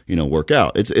him, work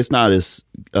out. It's not as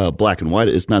black and white.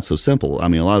 It's not so simple. I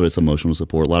mean, a lot of it's emotional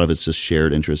support. A lot of it's just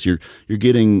shared interest. You're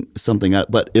getting something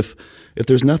out. But if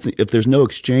there's nothing, if there's no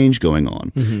exchange going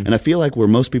on, and I feel like where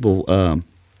most people.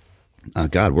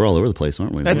 God, we're all over the place,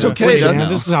 aren't we? That's okay.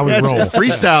 This is how we roll.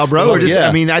 Freestyle, bro. Yeah.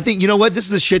 I mean, I think, you know what? This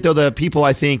is the shit, though, that people,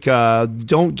 I think,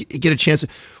 don't get a chance.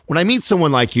 When I meet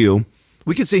someone like you,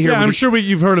 we could sit here. Yeah, I'm sure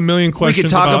you've heard a million questions. We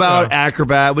could talk about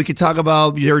Acrobat. We could talk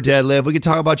about your deadlift. We could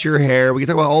talk about your hair. We could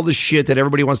talk about all the shit that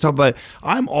everybody wants to talk about.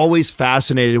 I'm always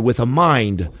fascinated with a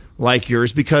mind like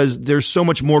yours, because there's so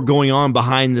much more going on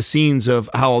behind the scenes of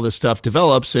how all this stuff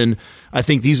develops. And I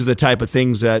think these are the type of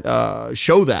things that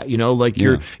show that, like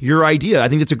your idea. I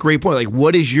think that's a great point. Like,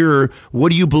 what do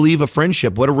you believe a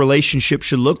friendship, what a relationship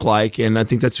should look like? And I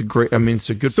think that's it's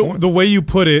a good point. The way you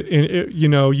put it,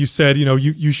 you said,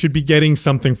 you should be getting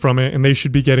something from it, and they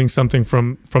should be getting something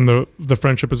from the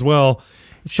friendship as well.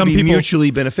 Some people mutually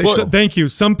beneficial. Well, thank you.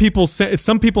 Some people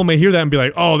may hear that and be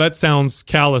like, "Oh, that sounds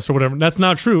callous" or whatever. That's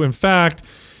not true. In fact,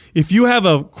 if you have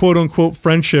a quote unquote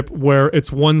friendship where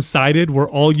it's one sided, where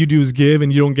all you do is give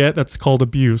and you don't get, that's called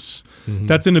abuse. Mm-hmm.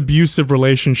 That's an abusive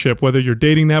relationship. Whether you're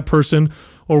dating that person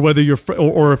or whether you're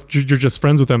or if you're just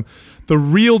friends with them, the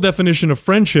real definition of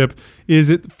friendship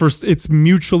is it's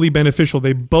mutually beneficial.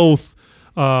 They both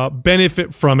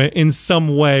benefit from it in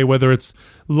some way, whether it's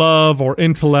love or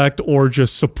intellect or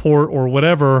just support or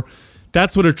whatever.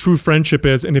 That's what a true friendship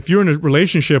is. And if you're in a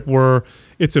relationship where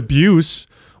it's abuse,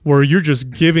 where you're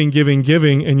just giving,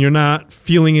 and you're not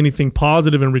feeling anything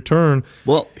positive in return,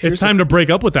 well, it's time to break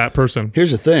up with that person.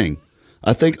 Here's the thing.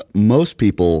 I think most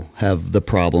people have the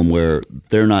problem where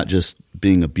they're not just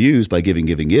being abused by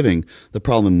giving. The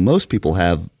problem most people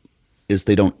have is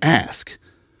they don't ask.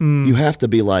 You have to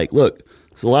be like, look,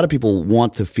 so a lot of people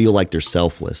want to feel like they're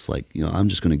selfless. Like, I'm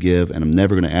just going to give and I'm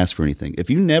never going to ask for anything. If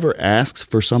you never ask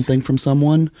for something from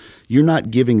someone, you're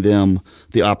not giving them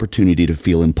the opportunity to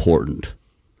feel important.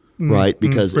 Right?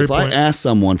 Because if I ask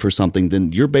someone for something,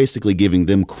 then you're basically giving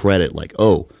them credit. Like,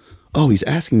 oh, he's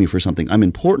asking me for something. I'm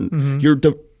important.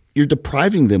 You're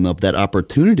depriving them of that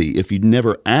opportunity if you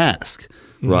never ask,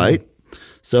 right?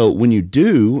 So when you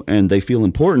do and they feel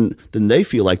important, then they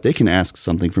feel like they can ask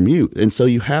something from you. And so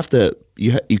you have to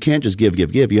you can't just give.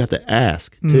 You have to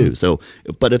ask too. So,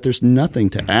 but if there's nothing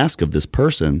to ask of this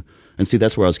person, and see,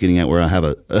 that's where I was getting at, where I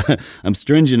have I'm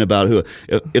stringent about who.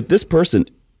 If this person,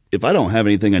 if I don't have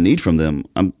anything I need from them,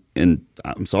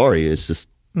 I'm sorry. It's just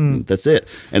that's it.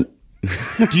 And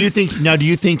do you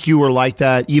think you were like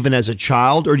that even as a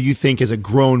child, or do you think as a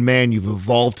grown man you've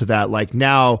evolved to that? Like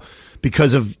now,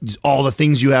 because of all the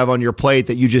things you have on your plate,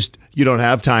 that you don't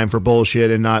have time for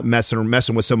bullshit and not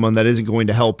messing with someone that isn't going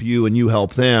to help you and you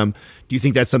help them. Do you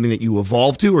think that's something that you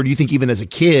evolved to, or do you think even as a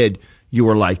kid you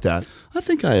were like that? I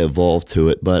think I evolved to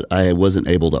it, but I wasn't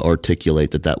able to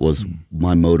articulate that was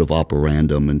my mode of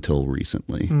operandum until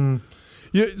recently.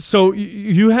 So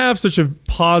you have such a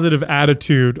positive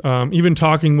attitude, even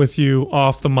talking with you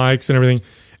off the mics and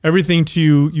everything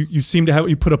to you seem to have,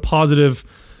 you put a positive,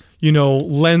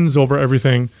 lens over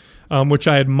everything, which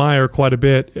I admire quite a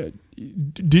bit.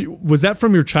 Was that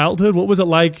from your childhood? What was it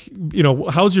like?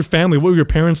 How's your family? What were your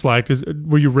parents like?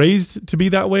 Were you raised to be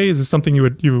that way? Is this something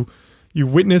you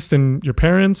witnessed in your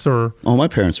parents, or? Oh, my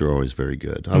parents were always very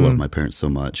good. I love my parents so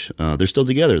much. They're still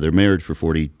together. They're married for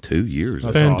 42 years.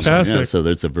 That's fantastic. Awesome. Yeah, so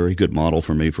that's a very good model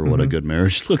for me for what a good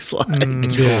marriage looks like.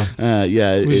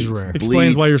 Rare.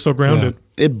 Explains why you're so grounded.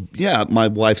 My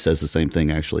wife says the same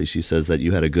thing, actually. She says that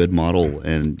you had a good model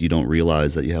and you don't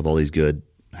realize that you have all these good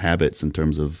habits in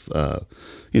terms of,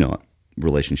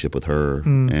 relationship with her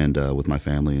and with my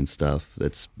family and stuff.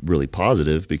 That's really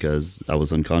positive because I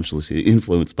was unconsciously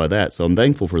influenced by that. So I'm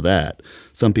thankful for that.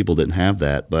 Some people didn't have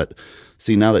that, but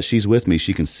see, now that she's with me,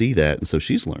 she can see that, and so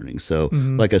she's learning. So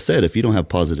like I said, if you don't have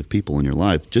positive people in your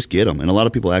life, just get them. And a lot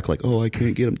of people act like, oh, I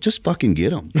can't get them. Just fucking get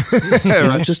them.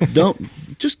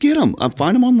 Just get them.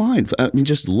 Find them online. I mean,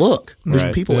 just look. There's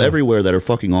people everywhere that are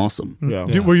fucking awesome.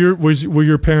 Yeah. Were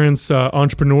your parents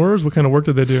entrepreneurs? What kind of work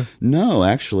did they do? No,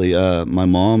 actually, my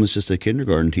mom is just a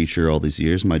kindergarten teacher all these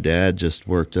years. My dad just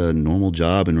worked a normal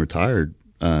job and retired.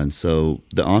 And so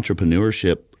the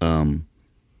entrepreneurship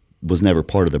was never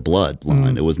part of the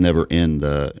bloodline. It was never in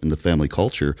the family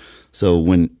culture. So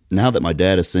now that my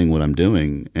dad is seeing what I'm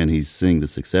doing and he's seeing the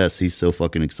success, he's so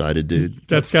fucking excited, dude.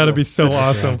 That's got to be so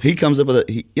awesome. He comes up with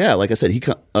like I said,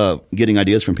 getting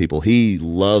ideas from people. He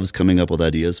loves coming up with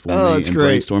ideas for me that's and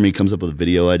great. brainstorming. He comes up with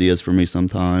video ideas for me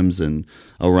sometimes, and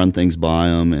I'll run things by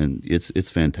him, and it's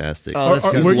fantastic. Oh,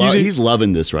 that's He's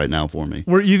loving this right now for me.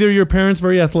 Were either your parents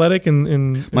very athletic?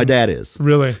 My dad is.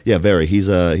 Really? Yeah, very. He's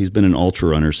been an ultra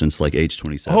runner since like age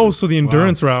 27. Oh, so the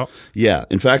endurance route. Yeah.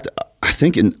 In fact, I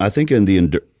think in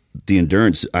the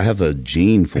endurance, I have a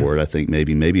gene for it. I think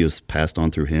maybe it was passed on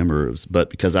through him,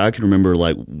 but because I can remember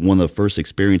like one of the first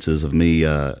experiences of me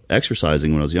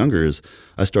exercising when I was younger is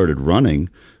I started running,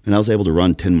 and I was able to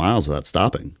run 10 miles without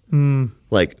stopping,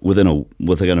 like within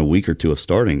a week or two of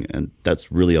starting, and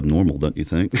that's really abnormal, don't you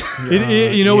think?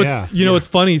 It's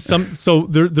funny. So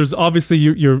there's obviously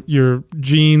your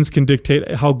genes can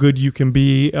dictate how good you can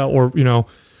be, or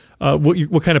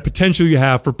what kind of potential you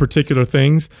have for particular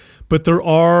things. But there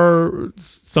are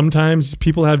sometimes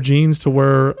people have genes to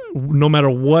where no matter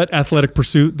what athletic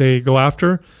pursuit they go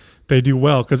after, they do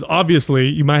well. Because obviously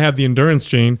you might have the endurance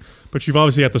gene, but you've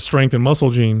obviously got the strength and muscle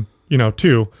gene,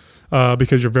 too,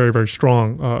 because you're very, very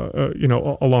strong,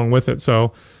 along with it.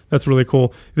 So that's really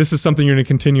cool. This is something you're going to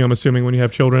continue, I'm assuming, when you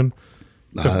have children.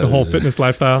 The whole fitness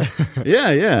lifestyle.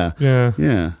 Yeah.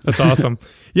 That's awesome.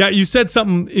 Yeah, you said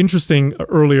something interesting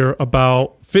earlier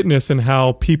about fitness and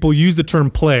how people use the term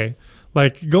play.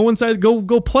 Like, go inside, go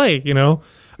play,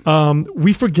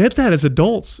 We forget that as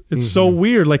adults. It's so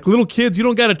weird. Like little kids, you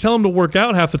don't got to tell them to work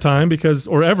out half the time because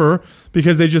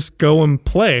they just go and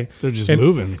play. They're just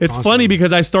moving. It's funny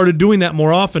because I started doing that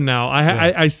more often now.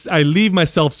 I leave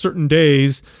myself certain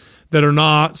days that are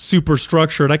not super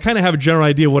structured. I kind of have a general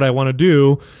idea of what I want to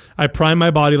do. I prime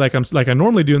my body like I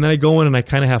normally do, and then I go in and I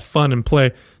kind of have fun and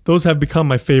play. Those have become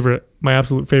my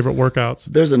absolute favorite workouts.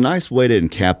 There's a nice way to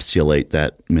encapsulate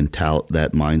that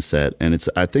mindset, and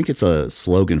I think it's a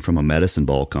slogan from a medicine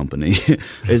ball company.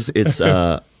 it's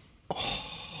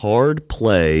hard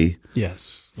play,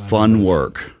 yes, fun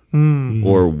work,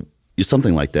 or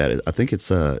something like that. I think it's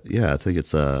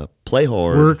play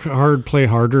hard. Work hard, play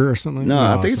harder, or something. No,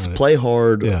 I think it's play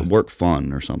hard, work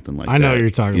fun, or something like that. I know what you're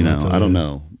talking about. I don't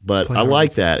know, but I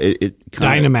like that. It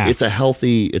Dynamax. It's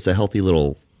a healthy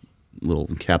little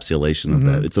encapsulation of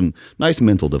that. It's a nice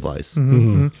mental device.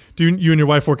 Mm-hmm. Do you and your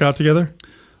wife work out together?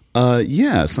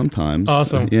 Yeah, sometimes.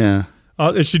 Awesome. Yeah.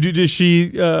 Does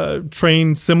she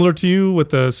train similar to you with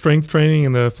the strength training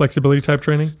and the flexibility type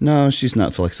training? No, she's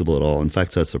not flexible at all. In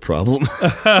fact, that's the problem.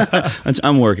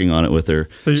 I'm working on it with her.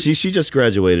 So she just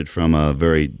graduated from a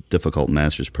very difficult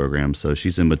master's program, so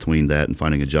she's in between that and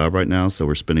finding a job right now. So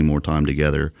we're spending more time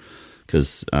together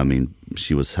because,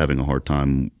 she was having a hard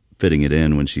time fitting it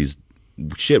in when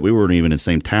we weren't even in the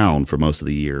same town for most of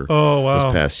the year. Oh, wow.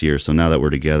 This past year. So now that we're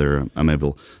together, I'm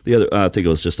able. I think it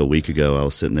was just a week ago. I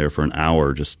was sitting there for an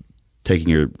hour, just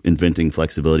inventing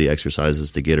flexibility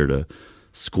exercises to get her to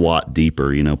squat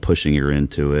deeper. Pushing her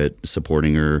into it,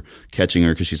 supporting her, catching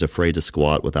her because she's afraid to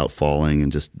squat without falling,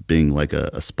 and just being like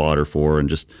a spotter for her, and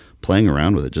just playing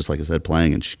around with it. Just like I said,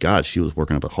 playing. And she was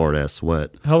working up a hard ass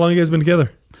sweat. How long have you guys been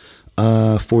together?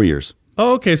 4 years.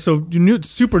 Oh, okay. So you're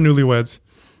super newlyweds.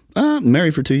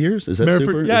 Married for 2 years. Is that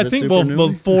super? I think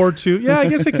both 4, 2. Yeah, I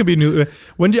guess it could be new.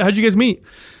 How'd you guys meet?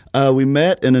 We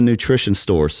met in a nutrition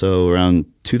store. So around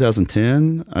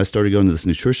 2010, I started going to this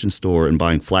nutrition store and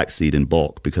buying flaxseed in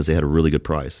bulk because they had a really good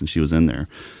price, and she was in there.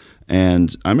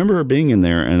 And I remember her being in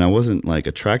there, and I wasn't like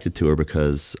attracted to her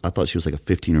because I thought she was like a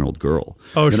 15-year-old girl.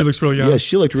 Oh, she looks really young. Yeah,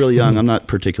 she looked really young. I'm not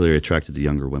particularly attraced to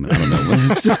younger women. I don't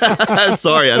know.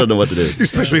 Sorry, I don't know what it is.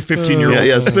 Especially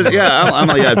 15-year-olds.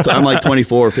 I'm like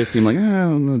 24 or 15. I'm like, I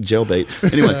don't know, jailbait.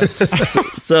 Anyway,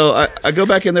 so I go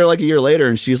back in there like a year later,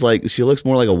 and she looks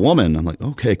more like a woman. I'm like,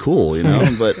 okay, cool,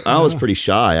 But I was pretty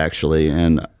shy actually,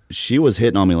 and she was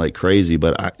hitting on me like crazy,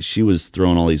 but she was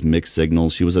throwing all these mixed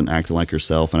signals. She wasn't acting like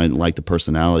herself, and I didn't like the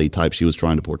personality type she was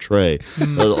trying to portray.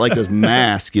 Like this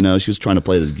mask, she was trying to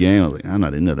play this game. I was like, I'm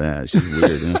not into that. She's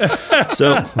weird.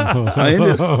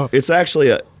 So it's actually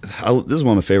this is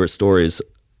one of my favorite stories.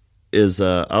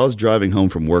 I was driving home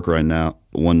from work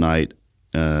one night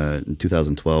in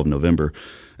 2012, November,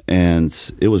 and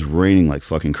it was raining like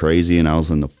fucking crazy, and I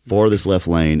was in the farthest left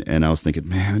lane, and I was thinking,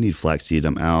 man, I need flaxseed.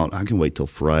 I'm out. I can wait till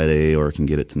Friday, or I can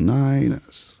get it tonight.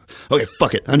 Okay,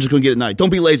 fuck it. I'm just going to get it tonight.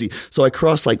 Don't be lazy. So I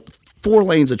crossed like 4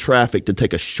 lanes of traffic to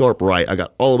take a sharp right. I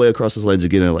got all the way across those lanes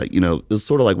again, and it was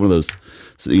sort of like one of those,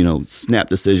 snap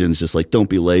decisions, just like, don't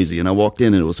be lazy. And I walked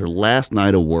in, and it was her last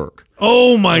night of work.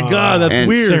 Oh my God, that's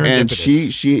weird. And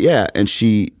she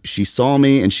saw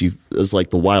me, and she was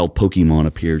like the wild Pokemon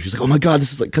appeared. She's like, oh my God,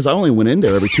 this is like, because I only went in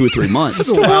there every 2 or 3 months.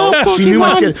 She knew my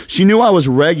schedule. She knew I was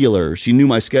regular. She knew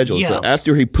my schedule. Yes. So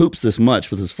after he poops this much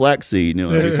with his flaxseed,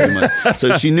 every 3 months.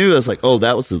 So she knew I was like, oh,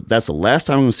 that's the last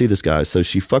time I'm going to see this guy. So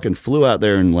she fucking flew out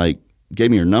there and like gave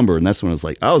me her number, and that's when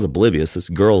I was oblivious. This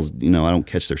girl's, I don't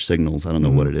catch their signals. I don't know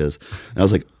what it is. And I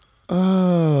was like,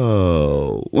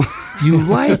 oh, you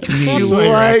like me. You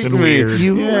like me.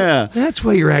 Weird. That's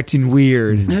why you're acting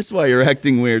weird. That's why you're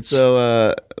acting weird.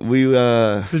 So we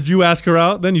did you ask her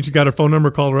out? Then you got her phone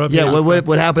number, called her up. Yeah.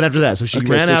 What happened after that? So she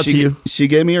ran out to you. She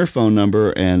gave me her phone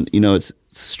number, and it's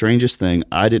strangest thing.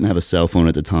 I didn't have a cell phone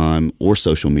at the time or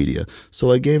social media,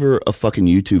 so I gave her a fucking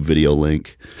YouTube video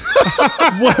link.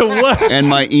 What? And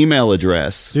my email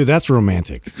address. Dude, that's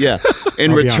romantic. Yeah.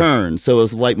 In return. So it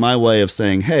was like my way of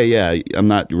saying, hey, yeah, I'm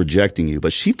not rejecting you.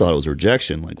 But she thought it was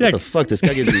rejection. Like, what the fuck? This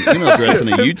guy gives me an email address and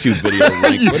a YouTube video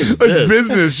link. What is this? Like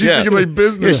business. She's thinking like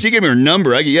business. Yeah, she gave me her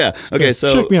number. Okay, so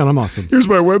check me out. I'm awesome. Here's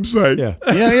my website. Yeah.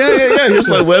 Here's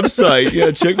my website.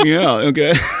 Yeah, check me out.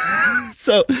 Okay.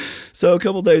 So a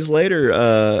couple days later,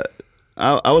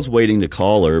 I was waiting to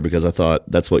call her because I thought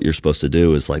that's what you're supposed to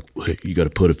do is like, you got to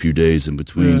put a few days in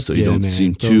between so you don't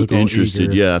seem too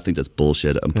interested. Yeah, I think that's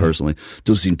bullshit. Personally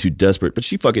don't seem too desperate. But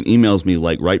she fucking emails me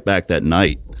like right back that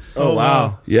night. Oh,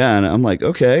 wow. Yeah, and I'm like,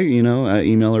 okay, I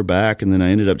email her back, and then I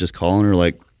ended up just calling her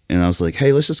like, and I was like,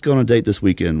 hey, let's just go on a date this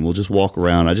weekend. We'll just walk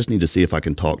around. I just need to see if I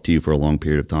can talk to you for a long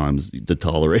period of time to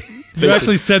tolerate. You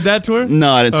actually said that to her?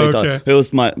 No, I didn't say tolerate. It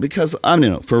was because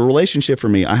for a relationship for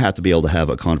me, I have to be able to have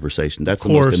a conversation. That's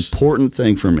the most important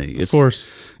thing for me. Of course.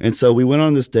 And so we went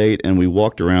on this date, and we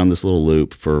walked around this little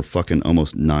loop for fucking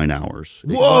almost 9 hours.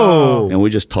 Whoa! And we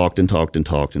just talked and talked and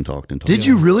talked and talked and talked. Did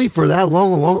you really for that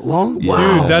long?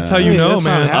 Wow! Dude, that's how you know,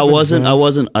 man.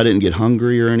 I didn't get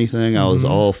hungry or anything. I was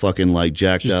all fucking like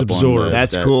jacked up. up absorbed. on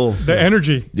That's cool. The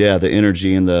energy. Yeah, the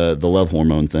energy and the love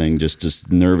hormone thing,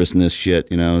 just nervousness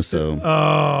shit, you know. So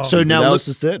So now that look, was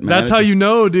just it, man. That's how you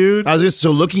know, dude.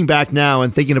 so looking back now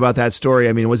and thinking about that story,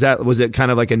 I mean, was it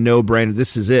kind of like a no-brainer?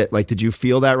 This is it. Like, did you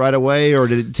feel that right away, or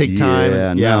did it take time?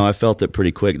 Yeah, no, I felt it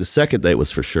pretty quick. The second date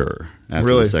was for sure. After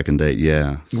Really? the second date,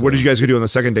 yeah. So- What did you guys do on the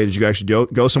second date? Did you actually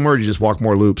go somewhere, or did you just walk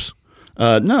more loops?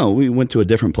 No, we went to a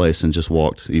different place and just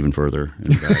walked even further.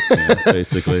 In fact,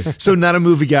 basically. So not a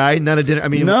movie guy, not a dinner. I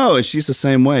mean, No, and she's the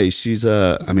same way. She's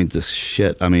this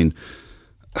shit. I mean,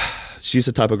 she's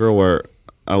the type of girl where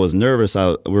I was nervous.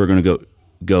 We were going to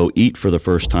go eat for the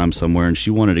first time somewhere, and she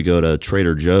wanted to go to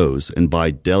Trader Joe's and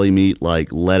buy deli meat,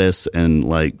 like lettuce and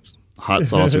like hot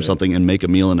sauce or something, and make a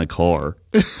meal in a car.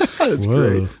 that's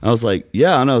great. I was like,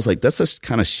 yeah, and I was like, that's the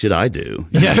kind of shit I do.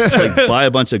 Yeah, just like buy a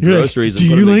bunch of groceries. Do and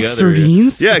put you them like together.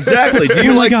 sardines? Yeah, exactly. Do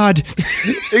you Oh my like? God.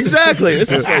 Exactly.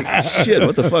 It's just like shit.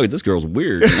 What the fuck? This girl's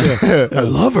weird. I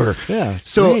love her. Yeah, it's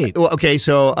So great. well, okay.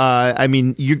 So I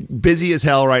mean, you're busy as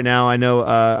hell right now. I know.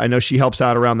 I know she helps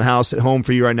out around the house at home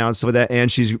for you right now and stuff like that. And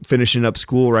she's finishing up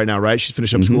school right now, right? She's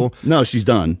finishing up school. No, she's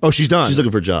done. Oh, she's done. She's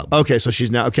looking for a job. Okay, so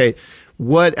she's now okay.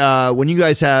 What when you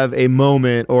guys have a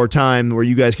moment or time where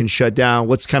you guys can shut down?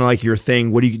 What's kind of like your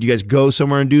thing? What do you guys go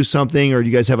somewhere and do something, or do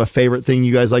you guys have a favorite thing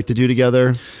you guys like to do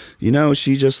together? You know,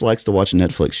 she just likes to watch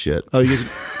Netflix shit. Oh, you guys.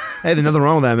 Hey, there's nothing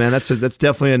wrong with that, man. That's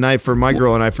definitely a night for my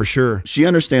girl and I for sure. She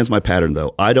understands my pattern,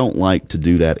 though. I don't like to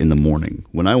do that in the morning.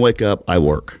 When I wake up, I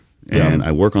work. And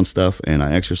I work on stuff, and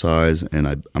I exercise,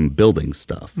 and I'm building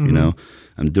stuff, you know?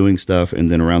 I'm doing stuff, and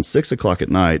then around 6 o'clock at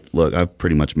night, look, I've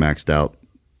pretty much maxed out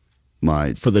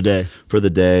For the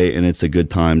day. and it's a good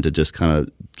time to just kind of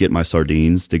get my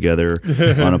sardines together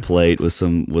on a plate with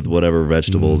whatever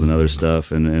vegetables and other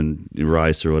stuff and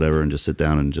rice or whatever, and just sit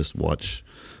down and just watch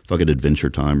fucking Adventure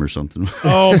Time or something.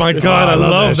 Oh my God, I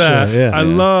love that. show, yeah. I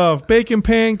love bacon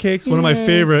pancakes. One of my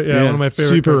favorite. Yeah, one of my favorite.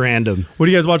 Super random. What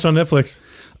do you guys watch on Netflix?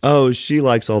 Oh, she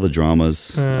likes all the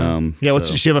dramas. Yeah,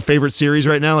 does she have a favorite series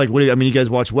right now? Like, you guys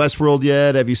watch Westworld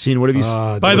yet? Have you seen? What have you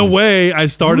seen? By the way, I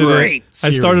started Great it.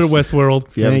 I started series. Westworld.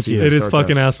 If you haven't Thank seen you. It is start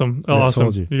fucking that. awesome. Oh, awesome.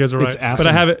 told you. guys are right. It's But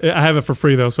I have it for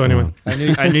free though. So anyway,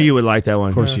 I knew you would like that one.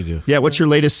 Of course you do. Yeah, what's your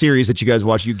latest series that you guys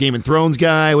watch? You Game of Thrones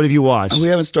guy? What have you watched? We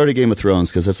haven't started Game of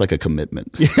Thrones because that's like a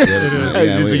commitment.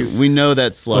 We know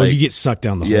that's like. Oh, you get sucked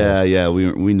down the hole. Yeah,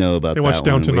 we know about They that watch one.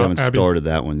 Downton We haven't Abbey. started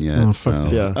that one yet. Oh, fuck so.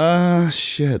 that. Yeah.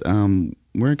 Shit.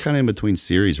 We're kind of in between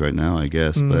series right now, I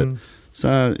guess, but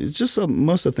so it's just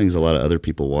most of the things a lot of other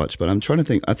people watch. But I'm trying to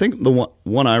think. I think the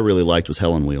one I really liked was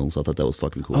Hell on Wheels. I thought that was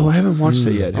fucking cool. Oh, I haven't watched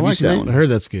that yet. Have I you like seen that it? one. I heard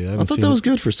that's good. I thought that was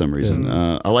good for some reason.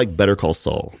 I like Better Call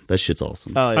Saul. That shit's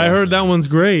awesome. Oh, yeah. I heard that one's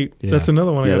great. Yeah. That's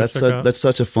another one. I Yeah, gotta check out. that's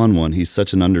such a fun one. He's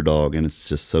such an underdog, and it's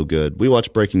just so good. We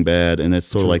watched Breaking Bad, and it's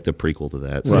sort of like the prequel to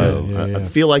that. So Right, yeah, I yeah.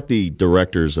 feel like the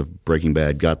directors of Breaking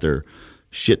Bad got their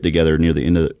shit together near the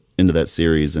end of that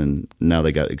series, and now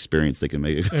they got experience. They can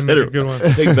make And better. make a good one.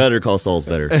 I think Better Call Saul's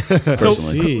better.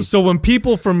 Personally. So when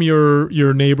people from your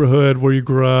neighborhood where you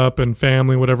grew up and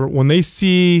family, whatever, when they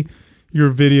see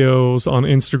your videos on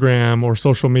Instagram or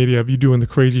social media of you doing the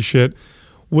crazy shit,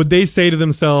 would they say to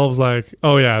themselves like,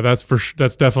 "Oh yeah, that's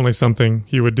that's definitely something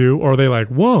he would do," or are they like,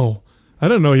 "Whoa, I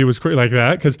didn't know he was crazy like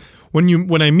that"? Because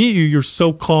when I meet you, you're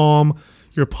so calm,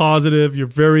 you're positive, you're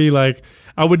very like,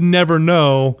 I would never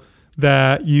know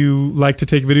that you like to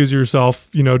take videos of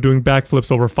yourself, doing backflips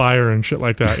over fire and shit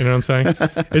like that. You know what I'm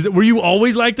saying? Were you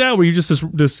always like that? Were you just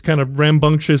this kind of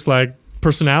rambunctious like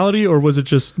personality, or was it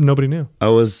just nobody knew?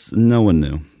 No one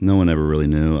knew. No one ever really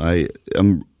knew.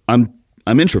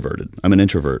 I'm introverted. I'm an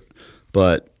introvert,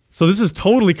 but So this is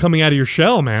totally coming out of your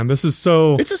shell, man. This is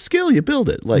so. it's a skill. You build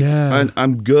it. Like Yeah.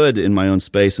 I'm good in my own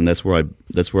space, and that's where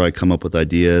I come up with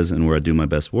ideas and where I do my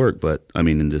best work. But I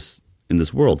mean, in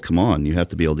this world, come on, you have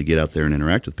to be able to get out there and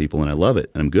interact with people, and I love it,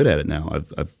 and I'm good at it now.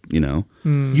 I've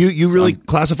You really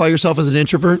classify yourself as an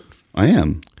introvert? I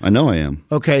am. I know I am.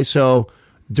 Okay, so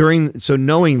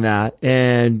knowing that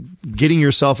and getting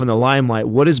yourself in the limelight,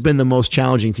 what has been the most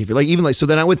challenging thing for you? So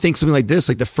then I would think something like this,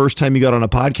 like the first time you got on a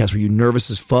podcast, were you nervous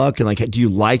as fuck? And like, do you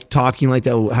like talking like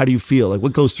that? How do you feel? Like,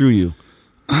 what goes through you?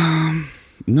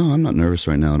 No, I'm not nervous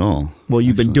right now at all. Well,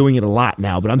 you've been doing it a lot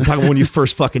now, but I'm talking when you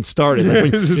first fucking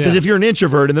started. Because if you're an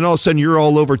introvert and then all of a sudden you're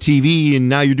all over TV and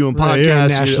now you're doing Right, you're on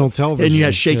podcasts, national television, and you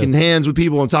have shaking hands with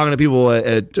people and talking to people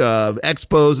at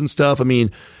expos and stuff. I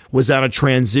mean, was that a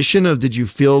transition of? Did you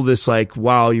feel this like,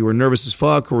 wow, you were nervous as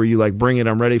fuck, or were you like, bring it,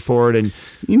 I'm ready for it? And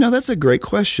That's a great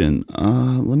question.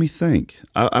 Let me think.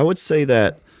 I would say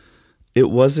that it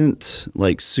wasn't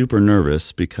like super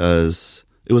nervous because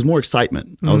it was more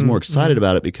excitement. I was more excited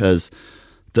about it because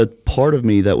the part of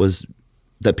me that was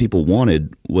that people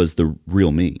wanted was the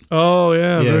real me. Oh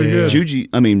yeah, very good. Juji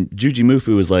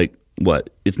Mufu is like, what?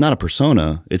 It's not a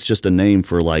persona. It's just a name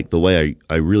for like the way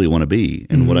I really want to be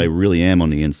and what I really am on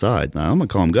the inside. Now, I'm a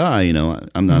calm guy, you know.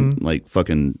 I'm not like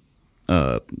fucking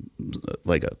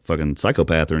like a fucking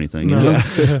psychopath or anything. You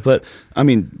know? But I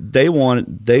mean, they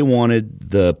wanted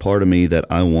the part of me that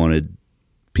I wanted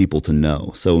people to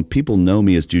know. So when people know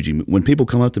me as Juji, when people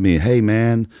come up to me, hey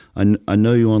man, I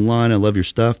know you online, I love your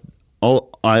stuff,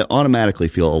 I automatically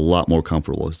feel a lot more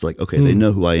comfortable. It's like, okay, they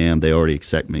know who I am, they already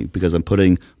accept me because I'm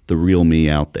putting the real me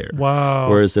out there. Wow.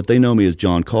 Whereas if they know me as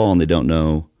John Call and they don't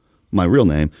know my real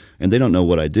name and they don't know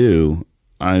what I do,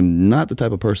 I'm not the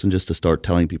type of person just to start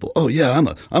telling people, oh yeah,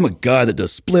 I'm a guy that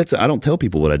does splits. I don't tell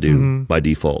people what I do by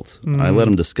default. I let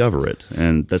them discover it,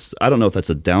 and I don't know if that's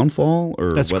a downfall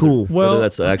or That's whether, cool. whether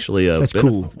that's actually a that's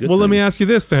benefit- cool. good Well, let thing. me ask you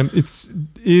this then: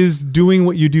 is doing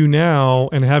what you do now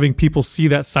and having people see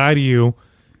that side of you,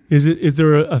 is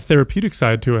there a therapeutic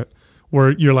side to it where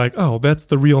you're like, oh, that's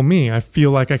the real me? I feel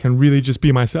like I can really just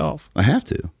be myself. I have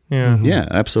to. Yeah. Yeah,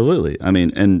 absolutely. I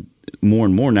mean, and more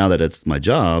now that it's my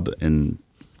job, and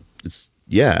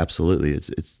absolutely.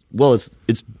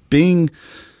 It's being,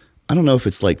 I don't know if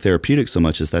it's like therapeutic so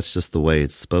much as that's just the way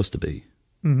it's supposed to be.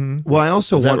 Well, I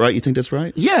also Is that want. right? You think that's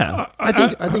right? Yeah, I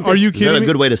think. Are that's- you Is that kidding a me?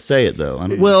 good way to say it though? I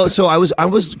don't know. Well, so I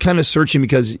was kind of searching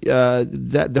because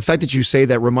that the fact that you say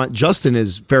that Justin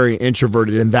is very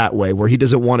introverted in that way, where he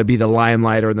doesn't want to be the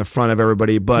limelight or in the front of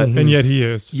everybody, but And yet he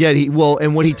is. yet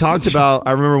and what he talked about,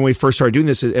 I remember when we first started doing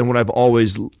this, and what I've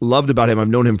always loved about him, I've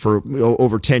known him for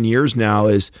over 10 years now,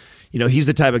 is, you know, he's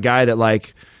the type of guy that,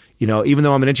 like, you know, even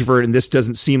though I'm an introvert and this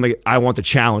doesn't seem like I want the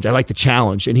challenge, I like the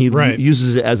challenge, and he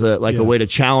uses it as a way to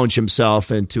challenge himself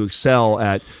and to excel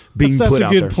at being That's put a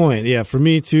out good there. point. Yeah, for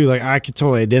me too. Like I could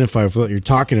totally identify with what you're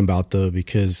talking about though,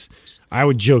 because I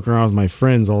would joke around with my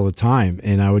friends all the time,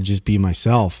 and I would just be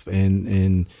myself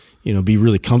and you know, be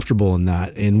really comfortable in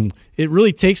that. And it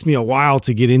really takes me a while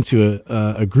to get into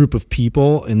a group of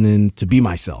people and then to be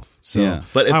myself. So, yeah.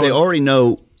 But if I they would- already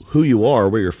know who you are,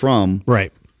 where you're from,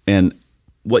 right. and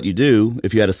what you do,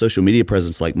 if you had a social media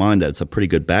presence like mine, that it's a pretty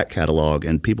good back catalog,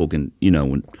 and people can, you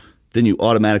know, then you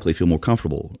automatically feel more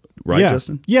comfortable, right, yeah.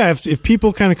 Justin? Yeah, if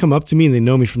people kind of come up to me and they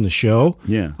know me from the show,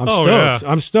 Yeah. I'm Oh, stoked.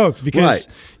 yeah. I'm stoked because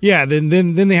Right.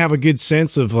 then they have a good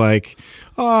sense of like,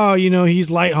 oh, you know, he's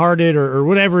lighthearted or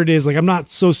whatever it is. Like I'm not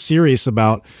so serious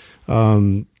about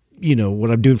you know, what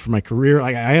I'm doing for my career.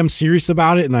 Like I am serious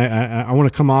about it, and I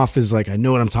want to come off as like I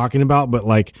know what I'm talking about, but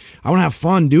like I want to have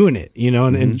fun doing it, you know,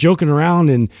 and joking around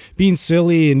and being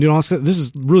silly and doing all this stuff. This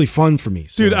is really fun for me.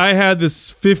 So. Dude, I had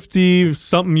this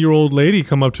 50-something-year-old lady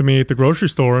come up to me at the grocery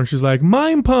store, and she's like,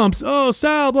 "Mind pumps, oh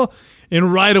Sal," blah.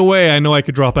 And right away, I know I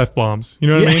could drop F-bombs. You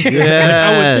know what I mean?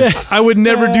 Yes. I would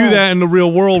never do that in the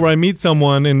real world where I meet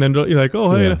someone and then you're like,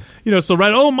 oh, hey, you know, so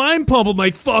mind pump. I'm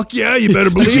like, fuck yeah, you better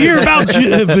believe Did you hear it. about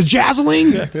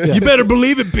vajazzling? You better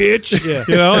believe it, bitch.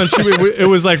 You know, and it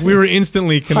was like we were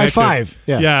instantly connected. High five.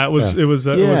 Yeah. It was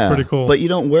pretty cool. But you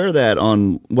don't wear that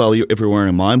on, if you're wearing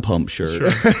a Mind Pump shirt,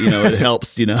 you know, it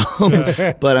helps, you know.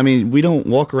 But I mean, we don't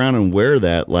walk around and wear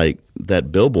that, like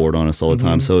that billboard on us all the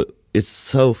time. So it's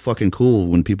so fucking cool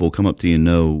when people come up to you and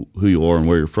know who you are and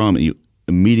where you're from, and you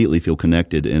immediately feel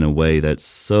connected in a way that's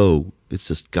so, it's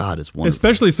just, God, it's wonderful.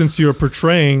 Especially since you're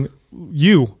portraying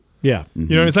you. Yeah.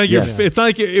 You know, it's like it's not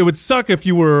like it would suck if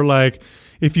you were like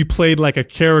if you played like a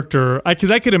character.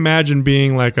 Because I could imagine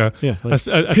being like a Hey,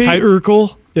 type,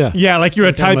 Urkel. Yeah. yeah, like you're a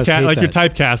I must typecast, hate like you're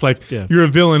that. typecast, like Yeah. you're a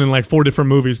villain in like 4 different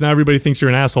movies. Now everybody thinks you're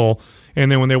an asshole, and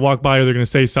then when they walk by you, they're going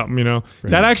to say something. You know,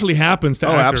 that actually happens to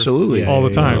actors absolutely. all the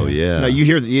time. Oh, yeah. No, you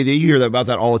hear about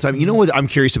that all the time. You know what I'm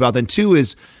curious about then too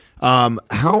is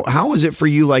how is it for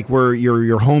you, like where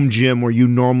your home gym where you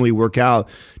normally work out?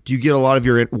 Do you get a lot of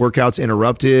your workouts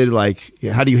interrupted? Like,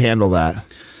 how do you handle that?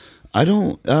 I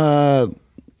don't,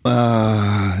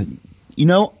 you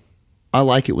know, I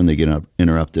like it when they get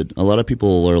interrupted. A lot of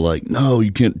people are like, no,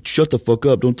 you can't, shut the fuck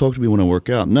up. Don't talk to me when I work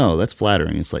out. No, that's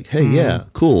flattering. It's like, hey, yeah,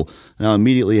 cool. Now I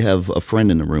immediately have a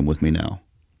friend in the room with me now.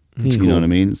 You know what I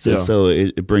mean? So, so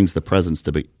it brings the presence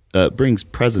brings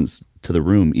presence to the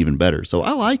room even better. So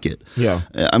I like it. Yeah.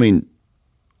 I mean,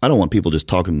 I don't want people just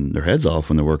talking their heads off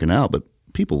when they're working out, but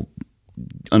people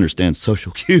understand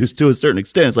social cues to a certain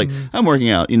extent. It's like, I'm working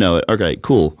out, you know, okay,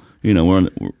 cool. You know,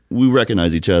 we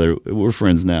recognize each other. We're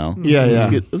friends now. Yeah,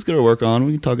 yeah. Let's get our work on.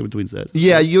 We can talk in between sets.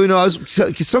 Yeah,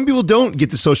 cause some people don't get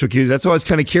the social cues. That's why I was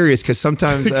kind of curious because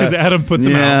sometimes Because Adam puts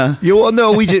them out. Yeah, well,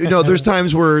 no, there's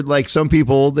times where like some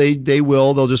people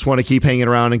they'll just want to keep hanging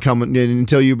around and come in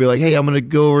until you be like, hey, I'm gonna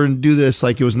go over and do this.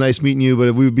 Like it was nice meeting you,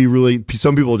 but we would be really.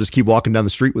 Some people will just keep walking down the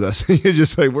street with us. You're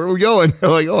just like, where are we going? I'm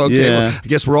like, oh, okay, well, I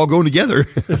guess we're all going together.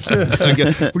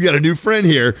 We got a new friend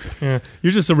here. Yeah.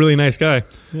 You're just a really nice guy.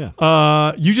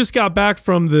 Yeah. You just got back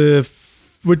from the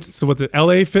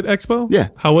LA Fit Expo? Yeah.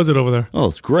 How was it over there? Oh,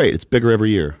 it's great. It's bigger every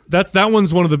year. Is that one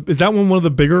one of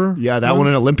the bigger? Yeah, that one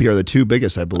and Olympia are the two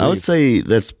biggest, I believe. I would say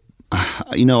that's,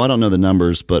 I don't know the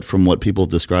numbers, but from what people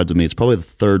described to me, it's probably the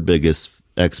third biggest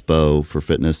expo for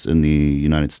fitness in the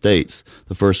United States.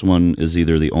 The first one is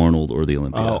either the Arnold or the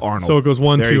Olympia. Oh, Arnold. So it goes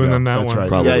 1, There 2, you and go. then that That's one. right.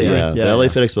 Probably, yeah. Yeah, The LA yeah.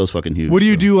 Fit Expo is fucking huge. What do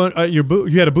you do at your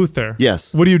booth? You had a booth there.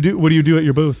 Yes. What do you do? What do you do at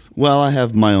your booth? Well, I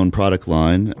have my own product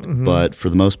line, but for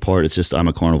the most part, it's just I'm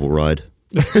a carnival ride.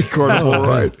 Carnival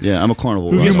ride. Yeah, I'm a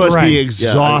carnival You ride. must Right. be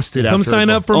exhausted. Come after sign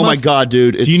a- up for Oh my God,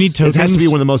 dude. Do you need It has tokens? to be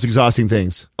one of the most exhausting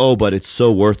things. Oh, but it's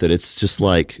so worth it. It's just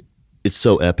like, it's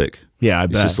so epic. Yeah, I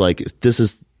It's bet. just like, this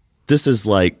is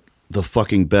like the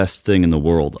fucking best thing in the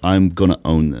world. I'm going to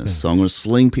own this. So I'm going to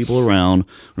sling people around.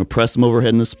 I'm going to press them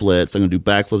overhead in the splits. I'm going to do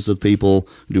backflips with people,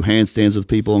 do handstands with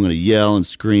people. I'm going to yell and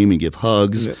scream and give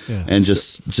hugs and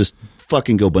just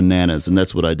fucking go bananas. And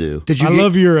that's what I do. Did you?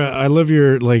 I love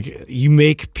your like. You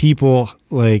make people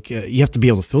like you have to be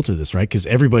able to filter this, right? Because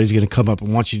everybody's going to come up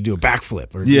and want you to do a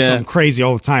backflip or do Yeah. something crazy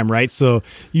all the time, right? So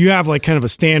you have like kind of a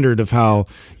standard of how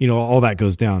all that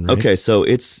goes down, right? Okay, so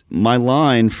it's my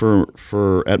line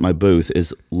for at my booth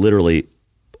is literally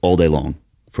all day long,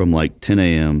 from like 10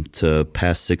 a.m. to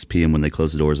past 6 p.m. when they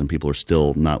close the doors and people are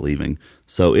still not leaving.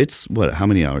 So it's how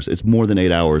many hours? It's more than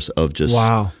 8 hours of just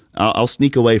Wow. I'll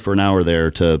sneak away for an hour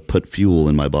there to put fuel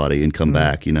in my body and come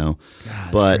back,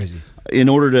 But crazy. in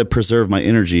order to preserve my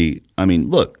energy, I mean,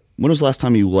 look, when was the last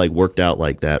time you like worked out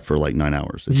like that for like 9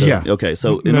 hours? It doesn't- Yeah. Okay,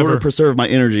 so in Never. order to preserve my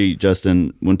energy,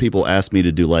 Justin, when people ask me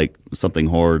to do like something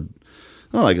hard,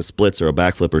 like a splits or a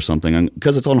backflip or something,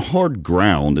 because it's on hard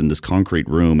ground in this concrete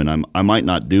room, and I might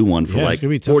not do one for Yeah, like it's gonna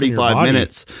be tough on your 45 body.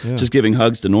 minutes, Yeah. just giving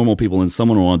hugs to normal people, and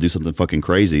someone will want to do something fucking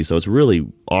crazy. So it's really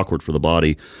awkward for the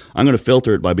body. I'm going to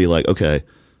filter it by being like, okay,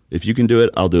 if you can do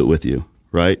it, I'll do it with you.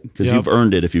 Right? Because Yep. you've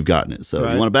earned it if you've gotten it. So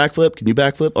Right. you want to backflip? Can you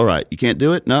backflip? All right. You can't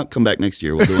do it? No, come back next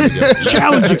year. We'll do it again.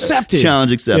 Challenge accepted.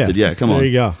 Challenge accepted. Yeah, come on. There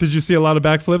you go. Did you see a lot of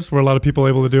backflips? Were a lot of people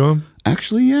able to do them?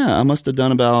 Actually, yeah. I must have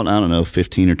done about,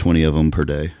 15 or 20 of them per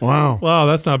day. Wow. Wow,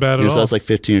 that's not bad at So all. that's like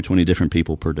 15 or 20 different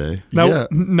people per day. Now, Yeah.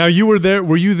 now you were there.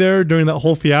 Were you there during that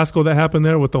whole fiasco that happened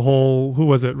there with the whole? Who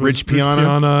was it? Rich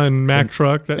Piana? And Mack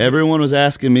Truck. Everyone was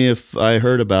asking me if I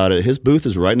heard about it. His booth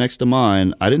is right next to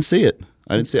mine. I didn't see it.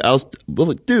 I was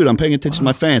like, dude, I'm paying attention to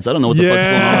my fans. I don't know what the fuck's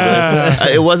going on. Yeah.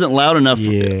 But it wasn't loud enough.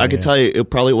 Yeah. I could tell you, it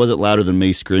probably wasn't louder than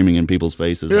me screaming in people's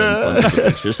faces. Having fun with the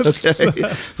pictures.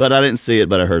 Okay, but I didn't see it,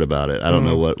 but I heard about it. I don't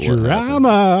know what happened.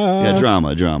 Drama. Yeah,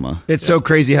 drama. It's so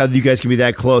crazy how you guys can be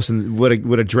that close, and what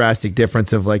a drastic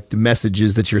difference of like the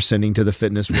messages that you're sending to the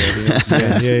fitness world.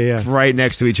 It's Yeah. right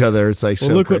next to each other. It's like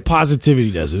Well, so. look what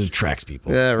positivity does. It attracts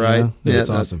people. Yeah, right. Yeah, It's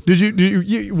that- awesome. Did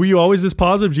you were you always this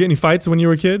positive? Did you get any fights when you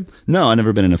were a kid? No, I've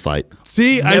never been in a fight.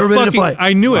 See, Never been in a fight.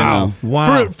 I knew Wow. it.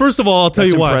 Wow. First of all, I'll tell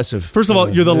That's you what. impressive. First of all,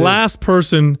 you're the it is. last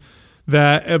person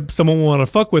that someone will want to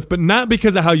fuck with, but not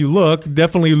because of how you look.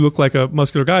 Definitely you look like a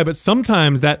muscular guy, but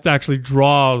sometimes that actually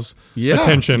draws Yeah.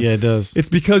 attention. Yeah, it does. It's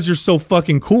because you're so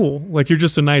fucking cool. Like you're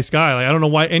just a nice guy. Like I don't know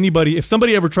why if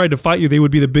somebody ever tried to fight you, they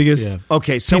would be the biggest. Yeah.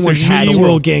 Okay, someone of had shit. to.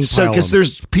 World gang pile because 'em.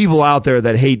 there's people out there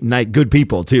that hate good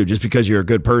people too. Just because you're a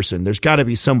good person, there's got to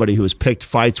be somebody who has picked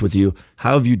fights with you.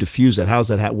 How have you diffused that? How's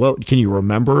that? What can you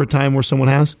remember a time where someone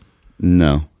has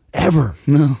No. ever?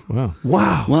 No. Wow.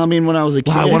 Wow. Well, I mean, when I was a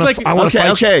kid. Wow, I want like- to. I want to okay,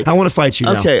 fight. okay. You. I want to fight you.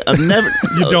 Now. Okay, I've never.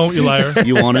 You don't, you liar.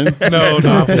 You want to?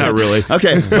 No, Not really.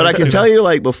 Okay, but I can tell you,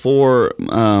 like before,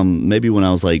 maybe when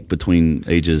I was like between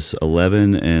ages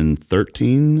 11 and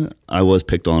 13, I was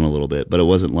picked on a little bit, but it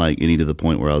wasn't like any to the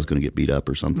point where I was going to get beat up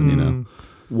or something, you know.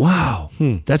 Wow.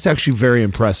 That's actually very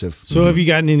impressive. So have you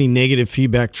gotten any negative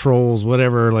feedback, trolls,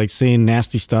 whatever, like saying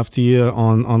nasty stuff to you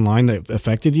online that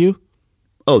affected you?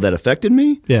 Oh, that affected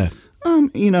me? Yeah.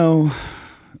 You know,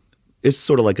 it's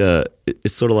sort of like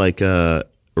a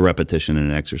repetition in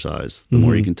an exercise. The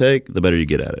more you can take, the better you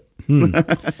get at it.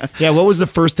 Yeah, what was the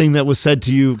first thing that was said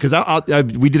to you? Because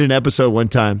we did an episode one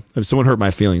time of someone hurt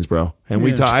my feelings, bro, and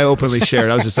I openly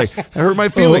shared. I was just like, I hurt my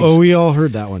feelings. Oh, we all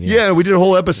heard that one. Yeah, we did a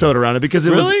whole episode around it because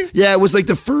it was like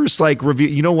the first like review.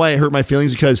 You know why it hurt my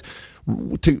feelings? Because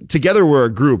together we're a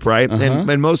group, right?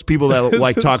 And most people that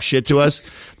like talk shit to us,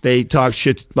 they talk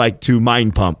shit like to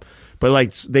Mind Pump. But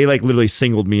like they like literally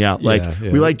singled me out. Like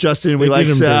we like Justin, we like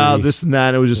Sal, this and that.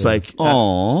 And it was just like,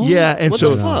 oh yeah. And what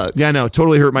so, the fuck? yeah, no,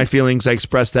 totally hurt my feelings. I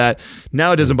expressed that.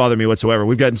 Now it doesn't bother me whatsoever.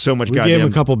 We've gotten so much. We goddamn, gave him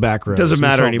a couple back rows. Doesn't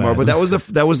matter anymore. But that was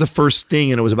the first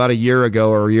thing, and it was about a year ago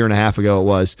or a year and a half ago. It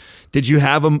was. Did you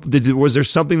have them? Was there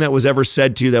something that was ever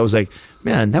said to you that was like,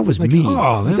 man, that was me?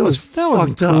 Oh, that was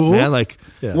fucked up, cool. man. Like,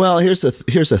 Well, here's the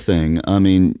thing. I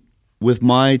mean, with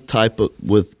my type of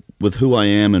with who I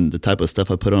am and the type of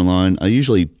stuff I put online, I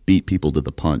usually beat people to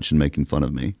the punch and making fun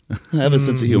of me. I have a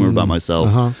sense of humor about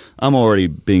myself. I'm already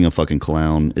being a fucking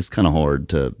clown. It's kind of hard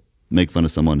to make fun of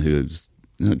someone who's,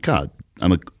 God,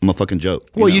 I'm a fucking joke.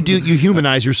 well, know? you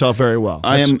humanize yourself very well.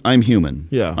 I'm human.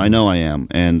 Yeah. I know I am.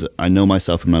 And I know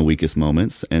myself in my weakest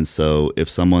moments. And so if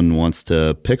someone wants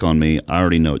to pick on me, I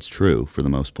already know it's true for the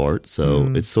most part.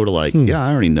 So it's sort of like, yeah,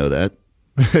 I already know that.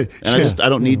 And I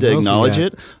don't need to acknowledge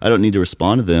it. I don't need to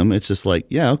respond to them. It's just like,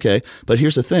 yeah, okay. But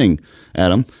here's the thing,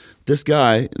 Adam, this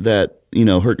guy that,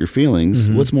 hurt your feelings,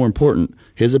 what's more important,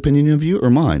 his opinion of you or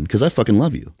mine? Because I fucking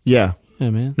love you. Yeah. Yeah,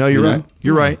 man. No, you're You know? right.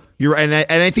 You're right. You're right.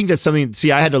 And I think that's something.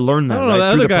 See, I had to learn that. I don't know. right,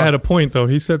 That through other the guy pro- had a point, though.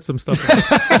 He said some stuff.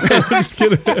 Just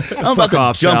kidding. I'm about to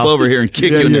off, jump Sal. over here and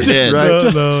kick you in the head.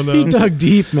 Right. No. He dug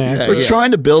deep, man. We're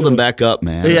trying to build him back up,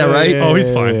 man. Yeah, right. Oh,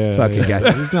 he's fine. Fucking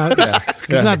guy. He's not.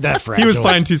 He's not that fragile. He was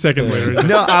fine 2 seconds later.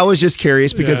 No, I was just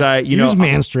curious because Yeah. He was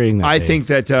manstrating that I day. think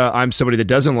that I'm somebody that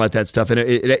doesn't let that stuff, and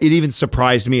it even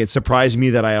surprised me. It surprised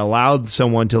me that I allowed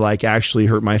someone to like actually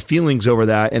hurt my feelings over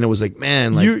that, and it was like,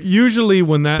 man, like Usually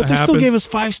when that But they happens, still gave us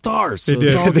 5 stars. So They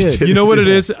it's did. all good. You know what it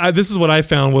is? This is what I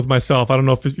found with myself. I don't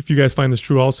know if you guys find this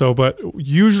true also, but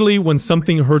usually when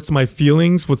something hurts my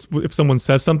feelings, if someone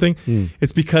says something,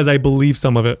 it's because I believe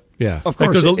some of it. Yeah. of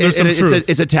course, there's some truth.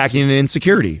 it's attacking an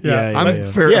insecurity. Yeah. I'm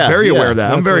Yeah. very aware of that.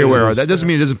 I'm That's very what it aware of is. that. Doesn't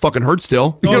mean it doesn't fucking hurt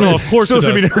still. Oh, no, of course Still it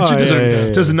doesn't mean it does. hurts you. Oh,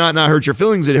 yeah. Does not hurt your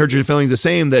feelings. It hurts your feelings the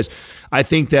same. That I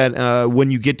think that when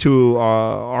you get to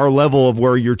our level of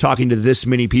where you're talking to this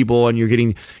many people and you're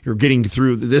getting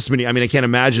through this many. I mean, I can't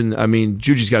imagine. I mean,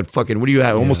 Juji's got fucking. What do you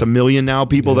have? Almost 1 million now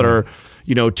people that are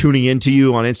tuning into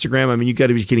you on Instagram. I mean, you got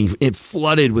to be getting it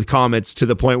flooded with comments to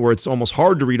the point where it's almost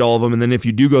hard to read all of them. And then if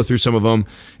you do go through some of them,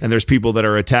 and there's people that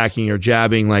are attacking or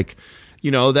jabbing, like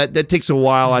that takes a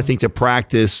while, I think, to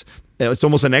practice. It's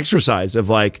almost an exercise of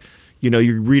like.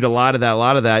 You read a lot of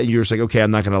that, and you're just like, okay,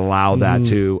 I'm not going to allow that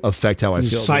to affect how I You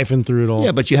feel. siphon through it all.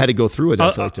 Yeah, but you had to go through it.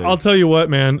 I feel like, too. I'll tell you what,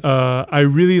 man. I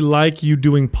really like you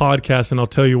doing podcasts, and I'll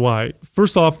tell you why.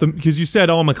 First off, because you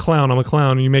said, "Oh, I'm a clown,"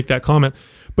 and you make that comment,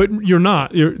 but you're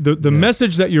not. The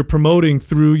message that you're promoting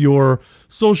through your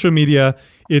social media,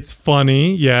 it's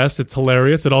funny, yes, it's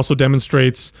hilarious. It also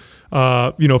demonstrates,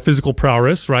 physical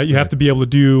prowess, right? You have to be able to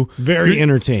do Very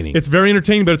entertaining. It's very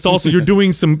entertaining, but it's also you're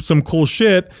doing some cool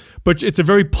shit. But it's a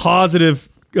very positive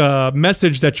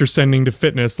message that you're sending to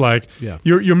fitness. Like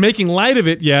you're making light of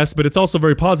it, yes, but it's also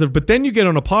very positive. But then you get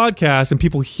on a podcast and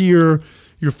people hear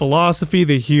your philosophy,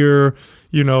 they hear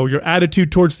your attitude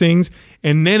towards things,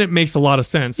 and then it makes a lot of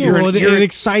sense. Yeah, well, it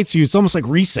excites you. It's almost like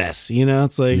recess,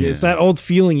 It's like it's that old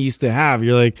feeling you used to have.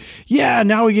 You're like, yeah,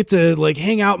 now we get to like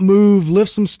hang out, move,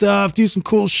 lift some stuff, do some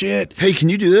cool shit. Hey, can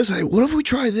you do this? Hey, what if we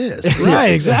try this?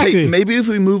 Right, exactly. Hey, maybe if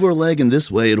we move our leg in this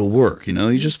way, it'll work.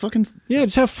 You just fucking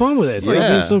Just have fun with it. It's like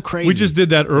being so crazy. We just did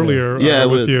that earlier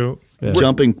with you.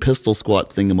 jumping pistol squat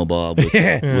thingamabob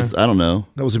with I don't know.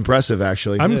 That was impressive,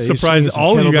 actually. I'm you swing surprised some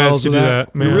all of you guys kettlebells could with do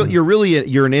that. that, man.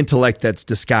 You're an intellect that's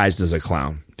disguised as a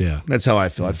clown. Yeah. That's how I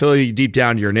feel. I feel like deep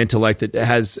down you're an intellect that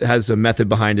has a method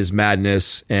behind his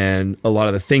madness, and a lot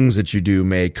of the things that you do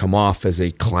may come off as a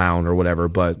clown or whatever,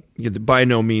 but by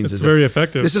no means It's very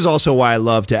effective. This is also why I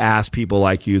love to ask people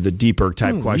like you the deeper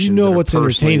type questions. know that are what's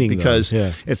personally, entertaining, though. because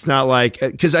Yeah. it's not like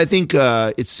because I think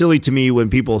it's silly to me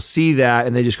when people see that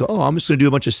and they just go, "Oh, I'm just going to do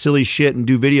a bunch of silly shit and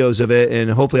do videos of it,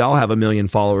 and hopefully I'll have 1 million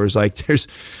followers." Like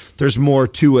there's more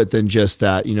to it than just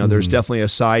that. There's definitely a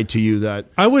side to you that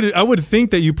I would think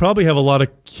that you probably have a lot of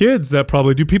kids that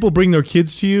probably do. People bring their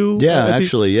kids to you? Yeah, I think-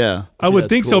 actually, yeah. I would that's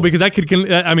think so cool. because watching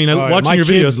my your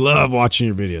kids videos. love watching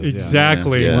your videos.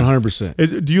 Exactly. Yeah.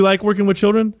 100%. Do you like working with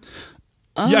children?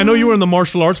 Yeah, I know you were in the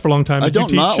martial arts for a long time. I Did you don't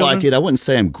teach not children? like it. I wouldn't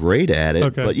say I'm great at it,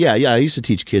 Okay. but yeah, I used to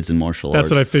teach kids in martial arts.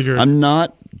 That's what I figured. I'm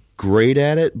not great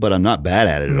at it, but I'm not bad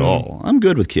at it at all. I'm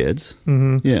good with kids.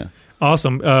 Mm-hmm. Yeah.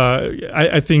 Awesome.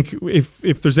 I think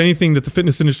if there's anything that the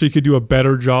fitness industry could do a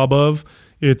better job of,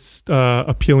 it's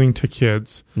appealing to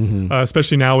kids,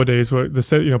 especially nowadays where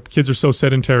kids are so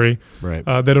sedentary, Right.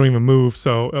 They don't even move.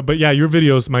 So, but yeah, your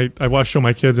videos, I show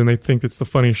my kids and they think it's the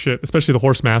funniest shit, especially the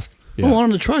horse mask. Yeah. I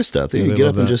want them to try stuff. They Yeah, can they get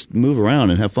love up and that. just move around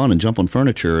and have fun and jump on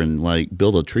furniture and like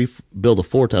build a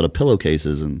fort out of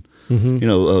pillowcases and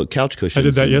couch cushions. I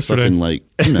did that and yesterday.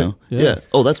 fucking, yeah.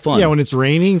 Oh, that's fun. Yeah, when it's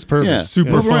raining, it's perfect. Yeah.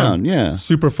 Super Move fun. around, yeah.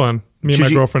 Super fun. Me and my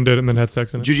Gigi- girlfriend did it and then had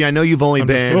sex in it. Gigi, I know you've only I'm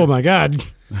just- been. Oh my God.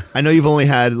 I know you've only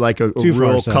had like a Too far,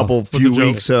 real Sal. couple a few joke.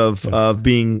 weeks of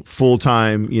being full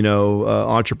time,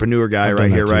 entrepreneur guy I've done right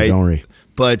that here, too, right? don't worry.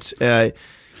 But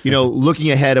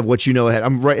looking ahead of what you know ahead,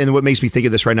 I'm right, and what makes me think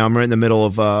of this right now, I'm right in the middle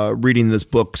of reading this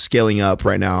book, Scaling Up,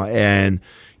 right now, and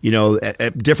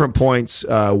at different points,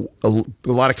 a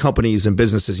lot of companies and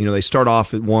businesses, they start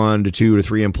off at 1 to 2 to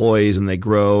 3 employees, and they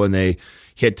grow and they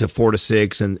hit to 4 to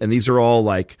 6, and these are all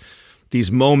like these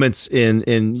moments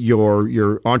in your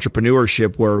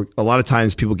entrepreneurship where a lot of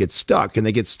times people get stuck, and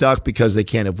they get stuck because they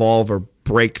can't evolve or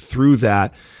break through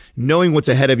that. Knowing what's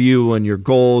ahead of you and your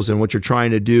goals and what you're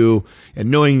trying to do, and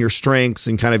knowing your strengths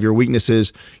and kind of your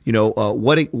weaknesses,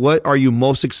 what are you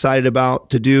most excited about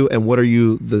to do, and what are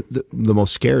you the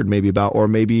most scared maybe about, or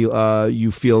maybe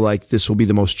you feel like this will be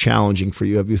the most challenging for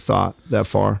you? Have you thought that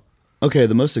far? Okay,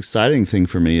 the most exciting thing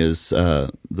for me is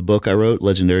the book I wrote,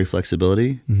 Legendary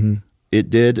Flexibility. Mm-hmm. It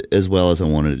did as well as I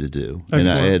wanted it to do. And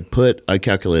I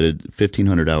calculated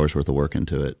 1,500 hours worth of work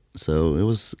into it. So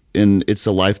it's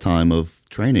a lifetime of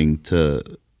training to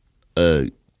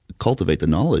cultivate the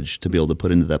knowledge to be able to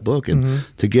put into that book and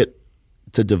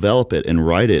to develop it and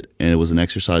write it. And it was an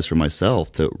exercise for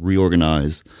myself to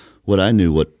reorganize what I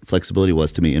knew what flexibility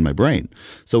was to me in my brain.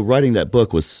 So writing that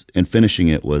book and finishing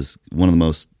it was one of the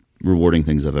most rewarding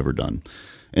things I've ever done.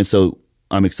 And so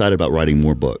I'm excited about writing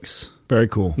more books. Very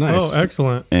cool. Nice. Oh,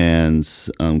 excellent. And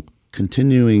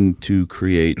continuing to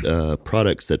create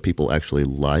products that people actually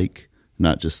like,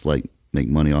 not just like make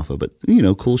money off of, but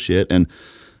cool shit, and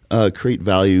create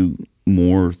value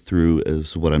more through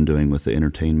is what I'm doing with the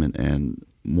entertainment and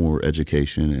more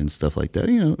education and stuff like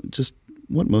that. Just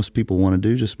what most people want to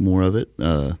do, just more of it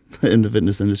in the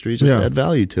fitness industry, just add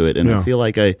value to it. And I feel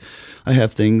like I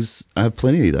have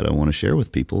plenty that I want to share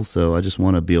with people. So I just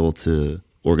want to be able to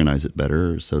organize it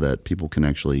better so that people can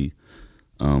actually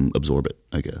absorb it,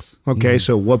 I guess. Okay,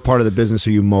 so what part of the business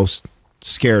are you most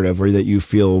scared of, or that you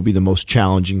feel will be the most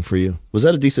challenging for you? Was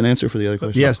that a decent answer for the other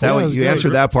question? Yes, that was, you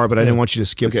answered that part, but I didn't want you to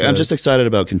skip. Okay, I'm just excited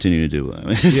about continuing to do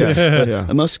it. yeah.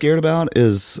 I'm most scared about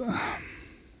is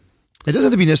It doesn't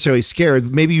have to be necessarily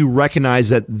scared. Maybe you recognize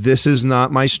that this is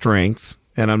not my strength,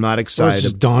 and I'm not So it's excited.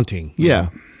 just daunting. Yeah.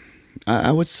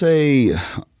 I would say,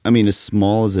 as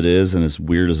small as it is and as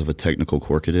weird as of a technical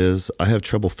quirk it is, I have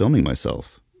trouble filming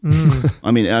myself.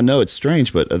 I know it's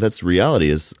strange, but that's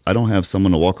reality. Is I don't have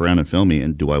someone to walk around and film me,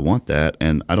 and do I want that?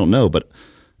 And I don't know, but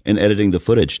in editing the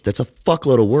footage, that's a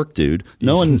fuckload of work, dude.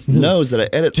 No one knows that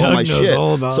I edit all Doug my knows shit.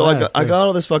 all about So that. I got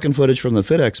all this fucking footage from the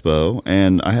Fit Expo,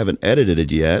 and I haven't edited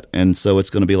it yet, and so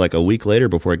it's going to be like a week later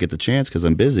before I get the chance because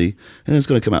I'm busy, and it's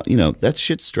going to come out. That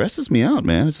shit stresses me out,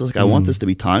 man. It's like I want this to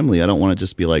be timely. I don't want to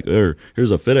just be like,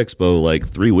 here's a Fit Expo like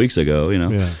 3 weeks ago,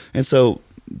 Yeah. And so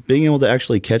being able to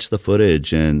actually catch the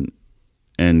footage and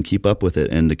keep up with it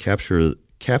and to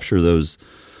capture those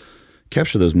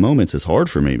moments is hard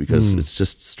for me because it's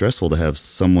just stressful to have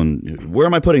someone. Where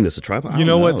am I putting this? A tripod? I don't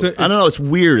know. I don't know. It's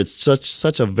weird. It's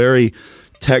such a very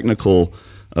technical,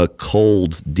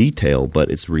 cold detail, but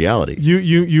it's reality.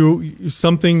 You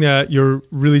something that you're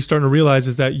really starting to realize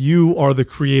is that you are the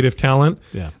creative talent.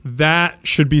 Yeah. That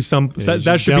should be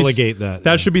that should delegate be, that.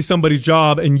 That should be somebody's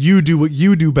job, and you do what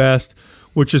you do best,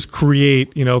 which is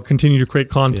create. Continue to create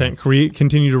content,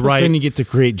 continue to Plus write. then you get to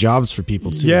create jobs for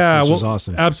people too. Yeah, which is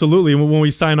awesome. Absolutely. When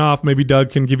we sign off, maybe Doug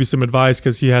can give you some advice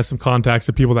because he has some contacts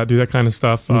of people that do that kind of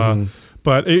stuff.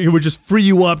 But it would just free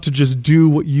you up to just do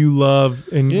what you love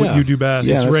and what you do best.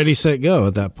 Yeah, It's that's- ready, set, go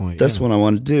at that point. That's what I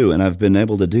want to do, and I've been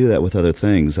able to do that with other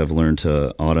things. I've learned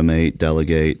to automate,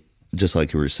 delegate, just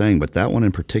like you were saying. But that one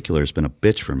in particular has been a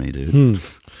bitch for me, dude.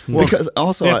 Well, because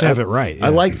also you have to have it right, I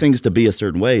yeah. like things to be a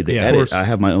certain way. The Yeah, of edit, course. I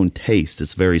have my own taste.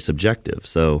 It's very subjective.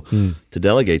 So to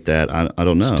delegate that, I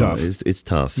don't know. tough. It's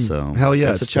tough. So Hell yeah,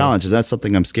 that's a it's challenge. That's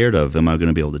something I'm scared of. Am I going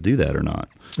to be able to do that or not?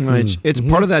 It's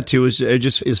part of that too.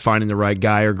 Is finding the right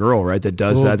guy or girl, right? That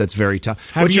does that. That's very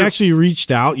tough. Have you actually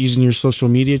reached out using your social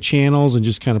media channels and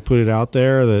just kind of put it out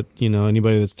there that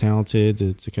anybody that's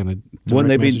talented to kind of Wouldn't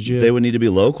they would need to be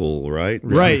local, right?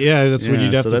 Right. Yeah, that's what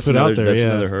you'd have to put out there. That's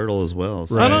another hurdle as well.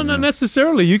 So, I don't know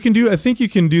necessarily. You can do. I think you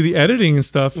can do the editing and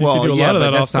stuff. You can do a lot of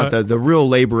that. That's not the real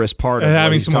laborious part of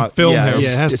having someone film him. Yeah,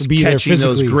 it has to be catching there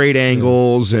those great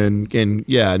angles and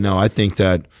I think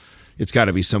that it's got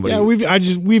to be somebody. Yeah,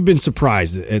 we've been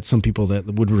surprised at some people that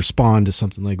would respond to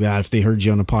something like that if they heard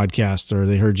you on a podcast or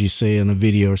they heard you say in a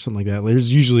video or something like that.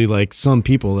 There's usually like some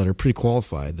people that are pretty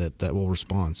qualified that will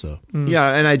respond. So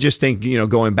yeah, and I just think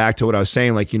going back to what I was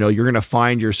saying, like you're going to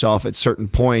find yourself at certain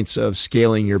points of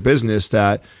scaling your business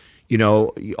that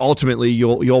ultimately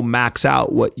you'll max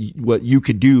out what you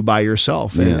could do by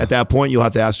yourself, and at that point you'll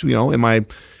have to ask, am I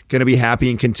going to be happy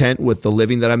and content with the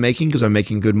living that I'm making because I'm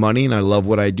making good money and I love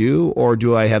what I do, or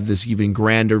do I have this even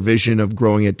grander vision of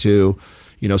growing it to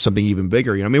something even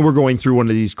bigger? We're going through one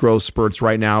of these growth spurts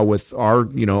right now with our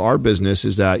our business.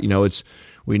 Is that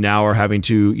we now are having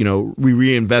to we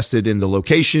reinvested in the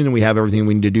location and we have everything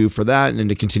we need to do for that and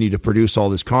to continue to produce all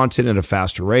this content at a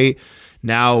faster rate.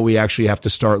 Now we actually have to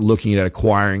start looking at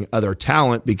acquiring other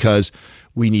talent because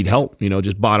we need help,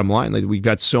 just bottom line. Like we've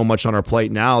got so much on our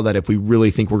plate now that if we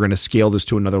really think we're going to scale this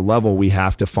to another level, we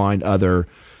have to find other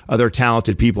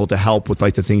talented people to help with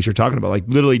like the things you're talking about. Like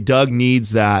literally Doug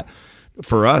needs that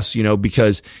for us,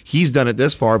 because he's done it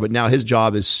this far, but now his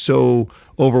job is so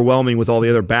overwhelming with all the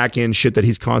other back end shit that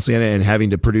he's constantly in and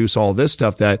having to produce all this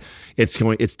stuff that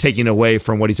it's taking away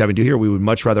from what he's having to do here. We would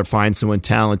much rather find someone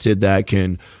talented that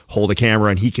can hold a camera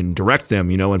and he can direct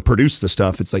them, and produce the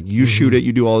stuff. It's like you shoot it,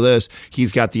 you do all this.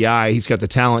 He's got the eye, he's got the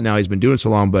talent now. He's been doing it so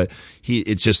long, but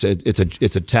it's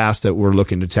a task that we're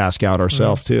looking to task out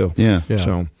ourselves too. Yeah.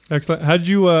 So excellent. How'd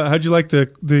you like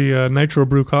the Nitro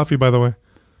Brew coffee, by the way?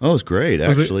 Oh, it's great,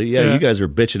 actually. You guys were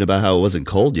bitching about how it wasn't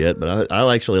cold yet, but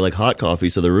I actually like hot coffee,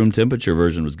 so the room temperature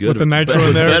version was good. With the nitro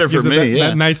in there, better for me.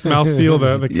 That nice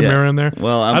mouthfeel, the Chimera in there.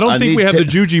 Well, I don't think we have the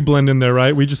Juji blend in there,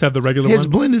 right? We just have the regular one. His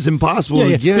blend is impossible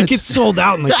to get. It gets sold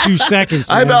out in like 2 seconds.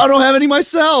 I don't have any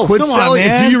myself. Quit selling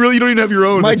it. Do you really? You don't even have your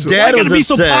own. My dad was be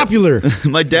so popular.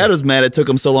 My dad was mad it took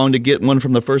him so long to get one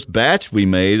from the first batch we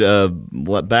made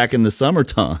back in the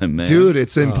summertime, man. Dude,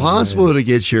 it's impossible to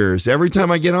get yours. Every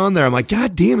time I get on there, I'm like,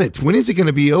 God damn it! When is it going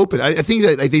to be open? I think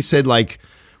that they said like,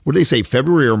 what did they say,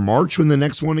 February or March when the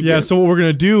next one again? Yeah, so what we're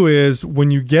going to do is when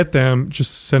you get them,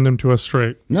 just send them to us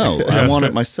straight. No, I want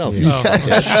it myself. He's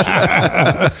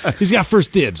got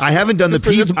first dibs. I haven't done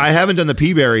the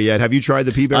pea berry yet. Have you tried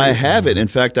the pea berry? I haven't. In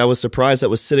fact, I was surprised that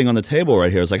was sitting on the table right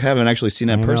here. I was like, I haven't actually seen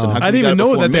that in person. How come I didn't even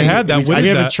know that they had that. I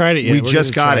haven't tried it yet. We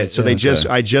just got it. So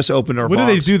I just opened our box. What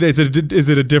do they do? Is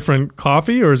it a different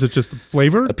coffee or is it just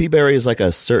flavored? A pea berry is like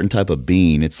a certain type of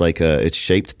bean. It's like it's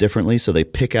shaped differently, so they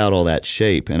pick out all that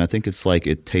shape, and I think it's like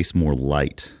it tastes more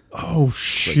light. Oh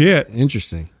shit!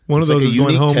 Interesting. One of those is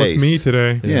going home with me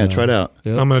today. Yeah, try it out.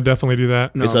 Yep. I'm going to definitely do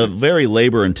that. It's a very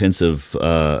labor-intensive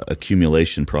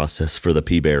accumulation process for the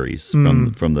pea berries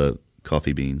from the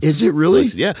coffee beans. Is it really?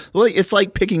 So yeah. Well, it's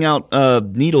like picking out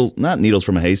not needles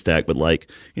from a haystack, but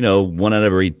like, 1 out of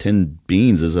every 10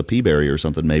 beans is a pea berry or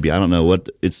something maybe. I don't know what.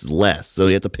 It's less. So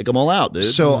you have to pick them all out, dude.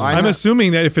 So I'm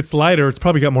assuming that if it's lighter, it's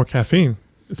probably got more caffeine.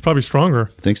 It's probably stronger.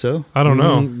 Think so? I don't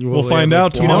know. We'll find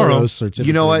out tomorrow.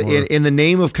 You know what? In the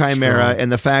name of Chimera and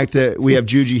the fact that we have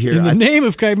Juji here, in the name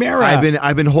of Chimera,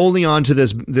 I've been holding on to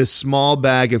this small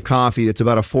bag of coffee. It's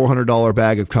about a $400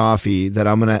 bag of coffee that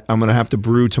I'm gonna have to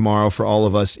brew tomorrow for all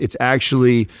of us. It's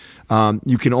actually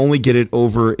you can only get it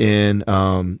over in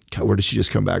where did she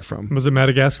just come back from? Was it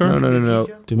Madagascar? No.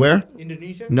 Where?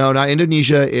 Indonesia? No, not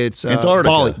Indonesia. It's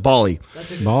Antarctica. Bali.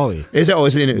 Is it? Oh,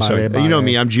 is it Indonesia? Sorry, you know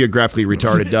me. I'm geographically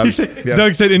retarded, Doug. Yeah.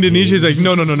 Doug said Indonesia. He's like,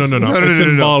 no. It's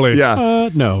in Bali. Yeah.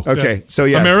 No. Okay. So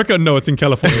yeah. America? No, it's in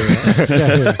California.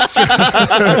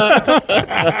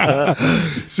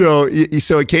 So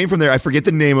it came from there. I forget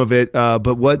the name of it.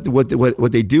 But what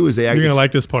they do is You're gonna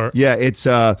like this part. Yeah. It's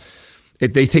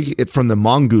they take it from the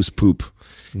mongoose poop.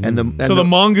 And the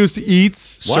mongoose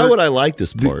eats. Why would I like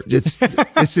this part? They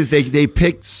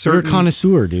picked certain. You're a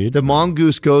connoisseur, dude. The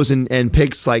mongoose goes and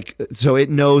picks so it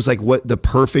knows like what the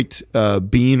perfect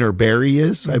bean or berry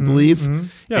is, I believe. Mm-hmm.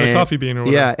 Yeah, the coffee bean or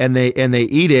whatever. Yeah, and they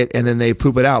eat it and then they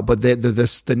poop it out. But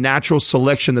the natural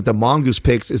selection that the mongoose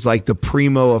picks is like the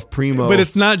primo of primo. But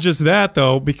it's not just that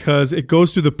though, because it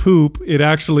goes through the poop. It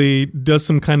actually does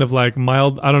some kind of like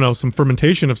mild, I don't know, some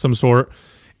fermentation of some sort.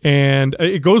 And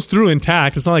it goes through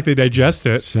intact. It's not like they digest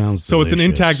it. Sounds so delicious. It's an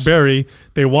intact berry.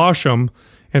 They wash them,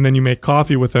 and then you make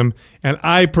coffee with them. And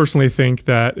I personally think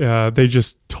that they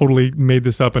just totally made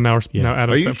this up, and now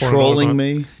Adam Are you spent $400 trolling on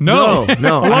it. me? No.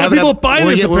 No. A lot of people buy this.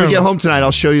 When we get apparently. home tonight,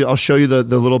 I'll show you the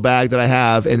little bag that I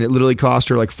have, and it literally cost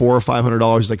her like $400 or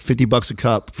 $500, like $50 a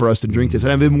cup for us to drink this.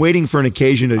 And I've been waiting for an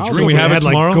occasion to drink. Can we it. have it had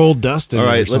tomorrow? like gold dust in All it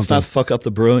or right, let's something. not fuck up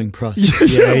the brewing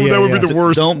process. That would be the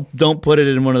worst. Don't put it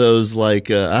in one of those like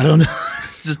I don't know.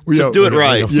 just do it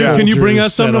right. Yeah. Can you bring Folgers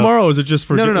us some set up. tomorrow? Or is it just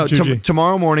for No. Juji?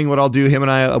 Tomorrow morning, what I'll do, him and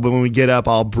I, when we get up,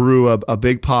 I'll brew a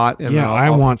big pot. And Yeah,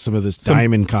 I want some of this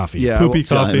diamond coffee. Yeah, Poopy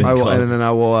I will- coffee. I will, Coffee. and then I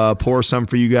will pour some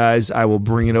for you guys. I will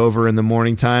bring it over in the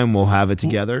morning time. We'll have it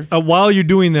together. While you're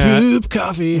doing that, Poop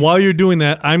coffee.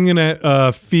 I'm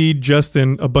gonna feed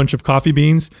Justin a bunch of coffee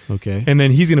beans. Okay. And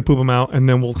then he's gonna poop them out, and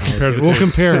then we'll compare the We'll taste.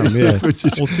 compare them. Yeah.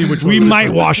 We'll see which We one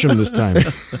might wash them this time.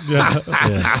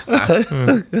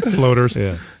 floaters.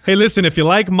 Yeah. Hey, listen, if you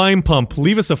like Mind Pump,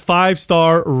 leave us a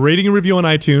 5-star rating and review on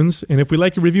iTunes. And if we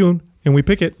like your review and we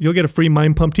pick it, you'll get a free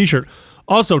Mind Pump t-shirt.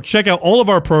 Also, check out all of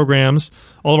our programs,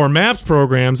 all of our MAPS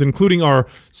programs, including our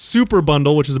Super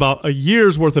Bundle, which is about a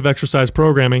year's worth of exercise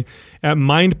programming at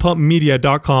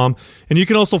mindpumpmedia.com. And you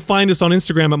can also find us on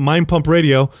Instagram at Mind Pump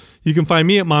Radio. You can find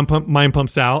me at Mind Pump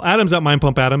Sal, Adam's at Mind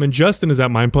Pump Adam, and Justin is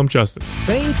at Mind Pump Justin.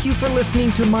 Thank you for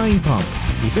listening to Mind Pump.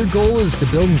 If your goal is to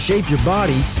build and shape your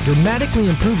body, dramatically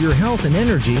improve your health and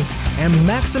energy, and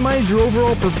maximize your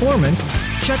overall performance,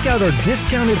 check out our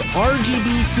discounted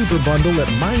RGB Super Bundle at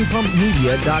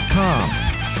mindpumpmedia.com.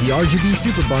 The RGB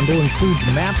Super Bundle includes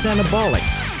MAPS Anabolic,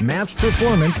 MAPS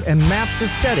Performance, and MAPS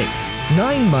Aesthetic.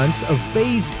 9 months of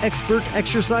phased expert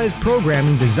exercise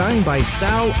programming designed by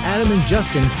Sal, Adam, and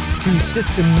Justin to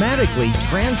systematically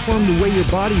transform the way your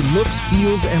body looks,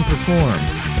 feels, and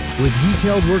performs. With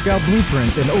detailed workout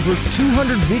blueprints and over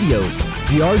 200 videos,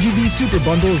 the RGB Super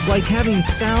Bundle is like having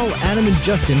Sal, Adam, and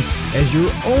Justin as your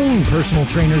own personal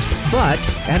trainers, but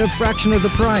at a fraction of the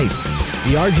price.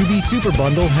 The RGB Super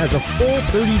Bundle has a full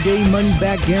 30-day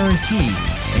money-back guarantee,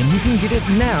 and you can get it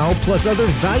now plus other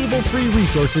valuable free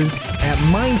resources at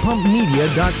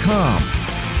mindpumpmedia.com.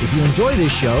 If you enjoy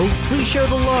this show, please share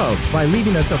the love by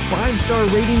leaving us a 5-star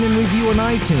rating and review on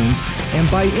iTunes and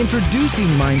by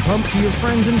introducing Mind Pump to your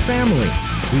friends and family.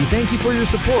 We thank you for your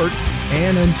support,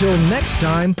 and until next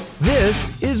time,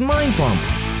 this is Mind Pump.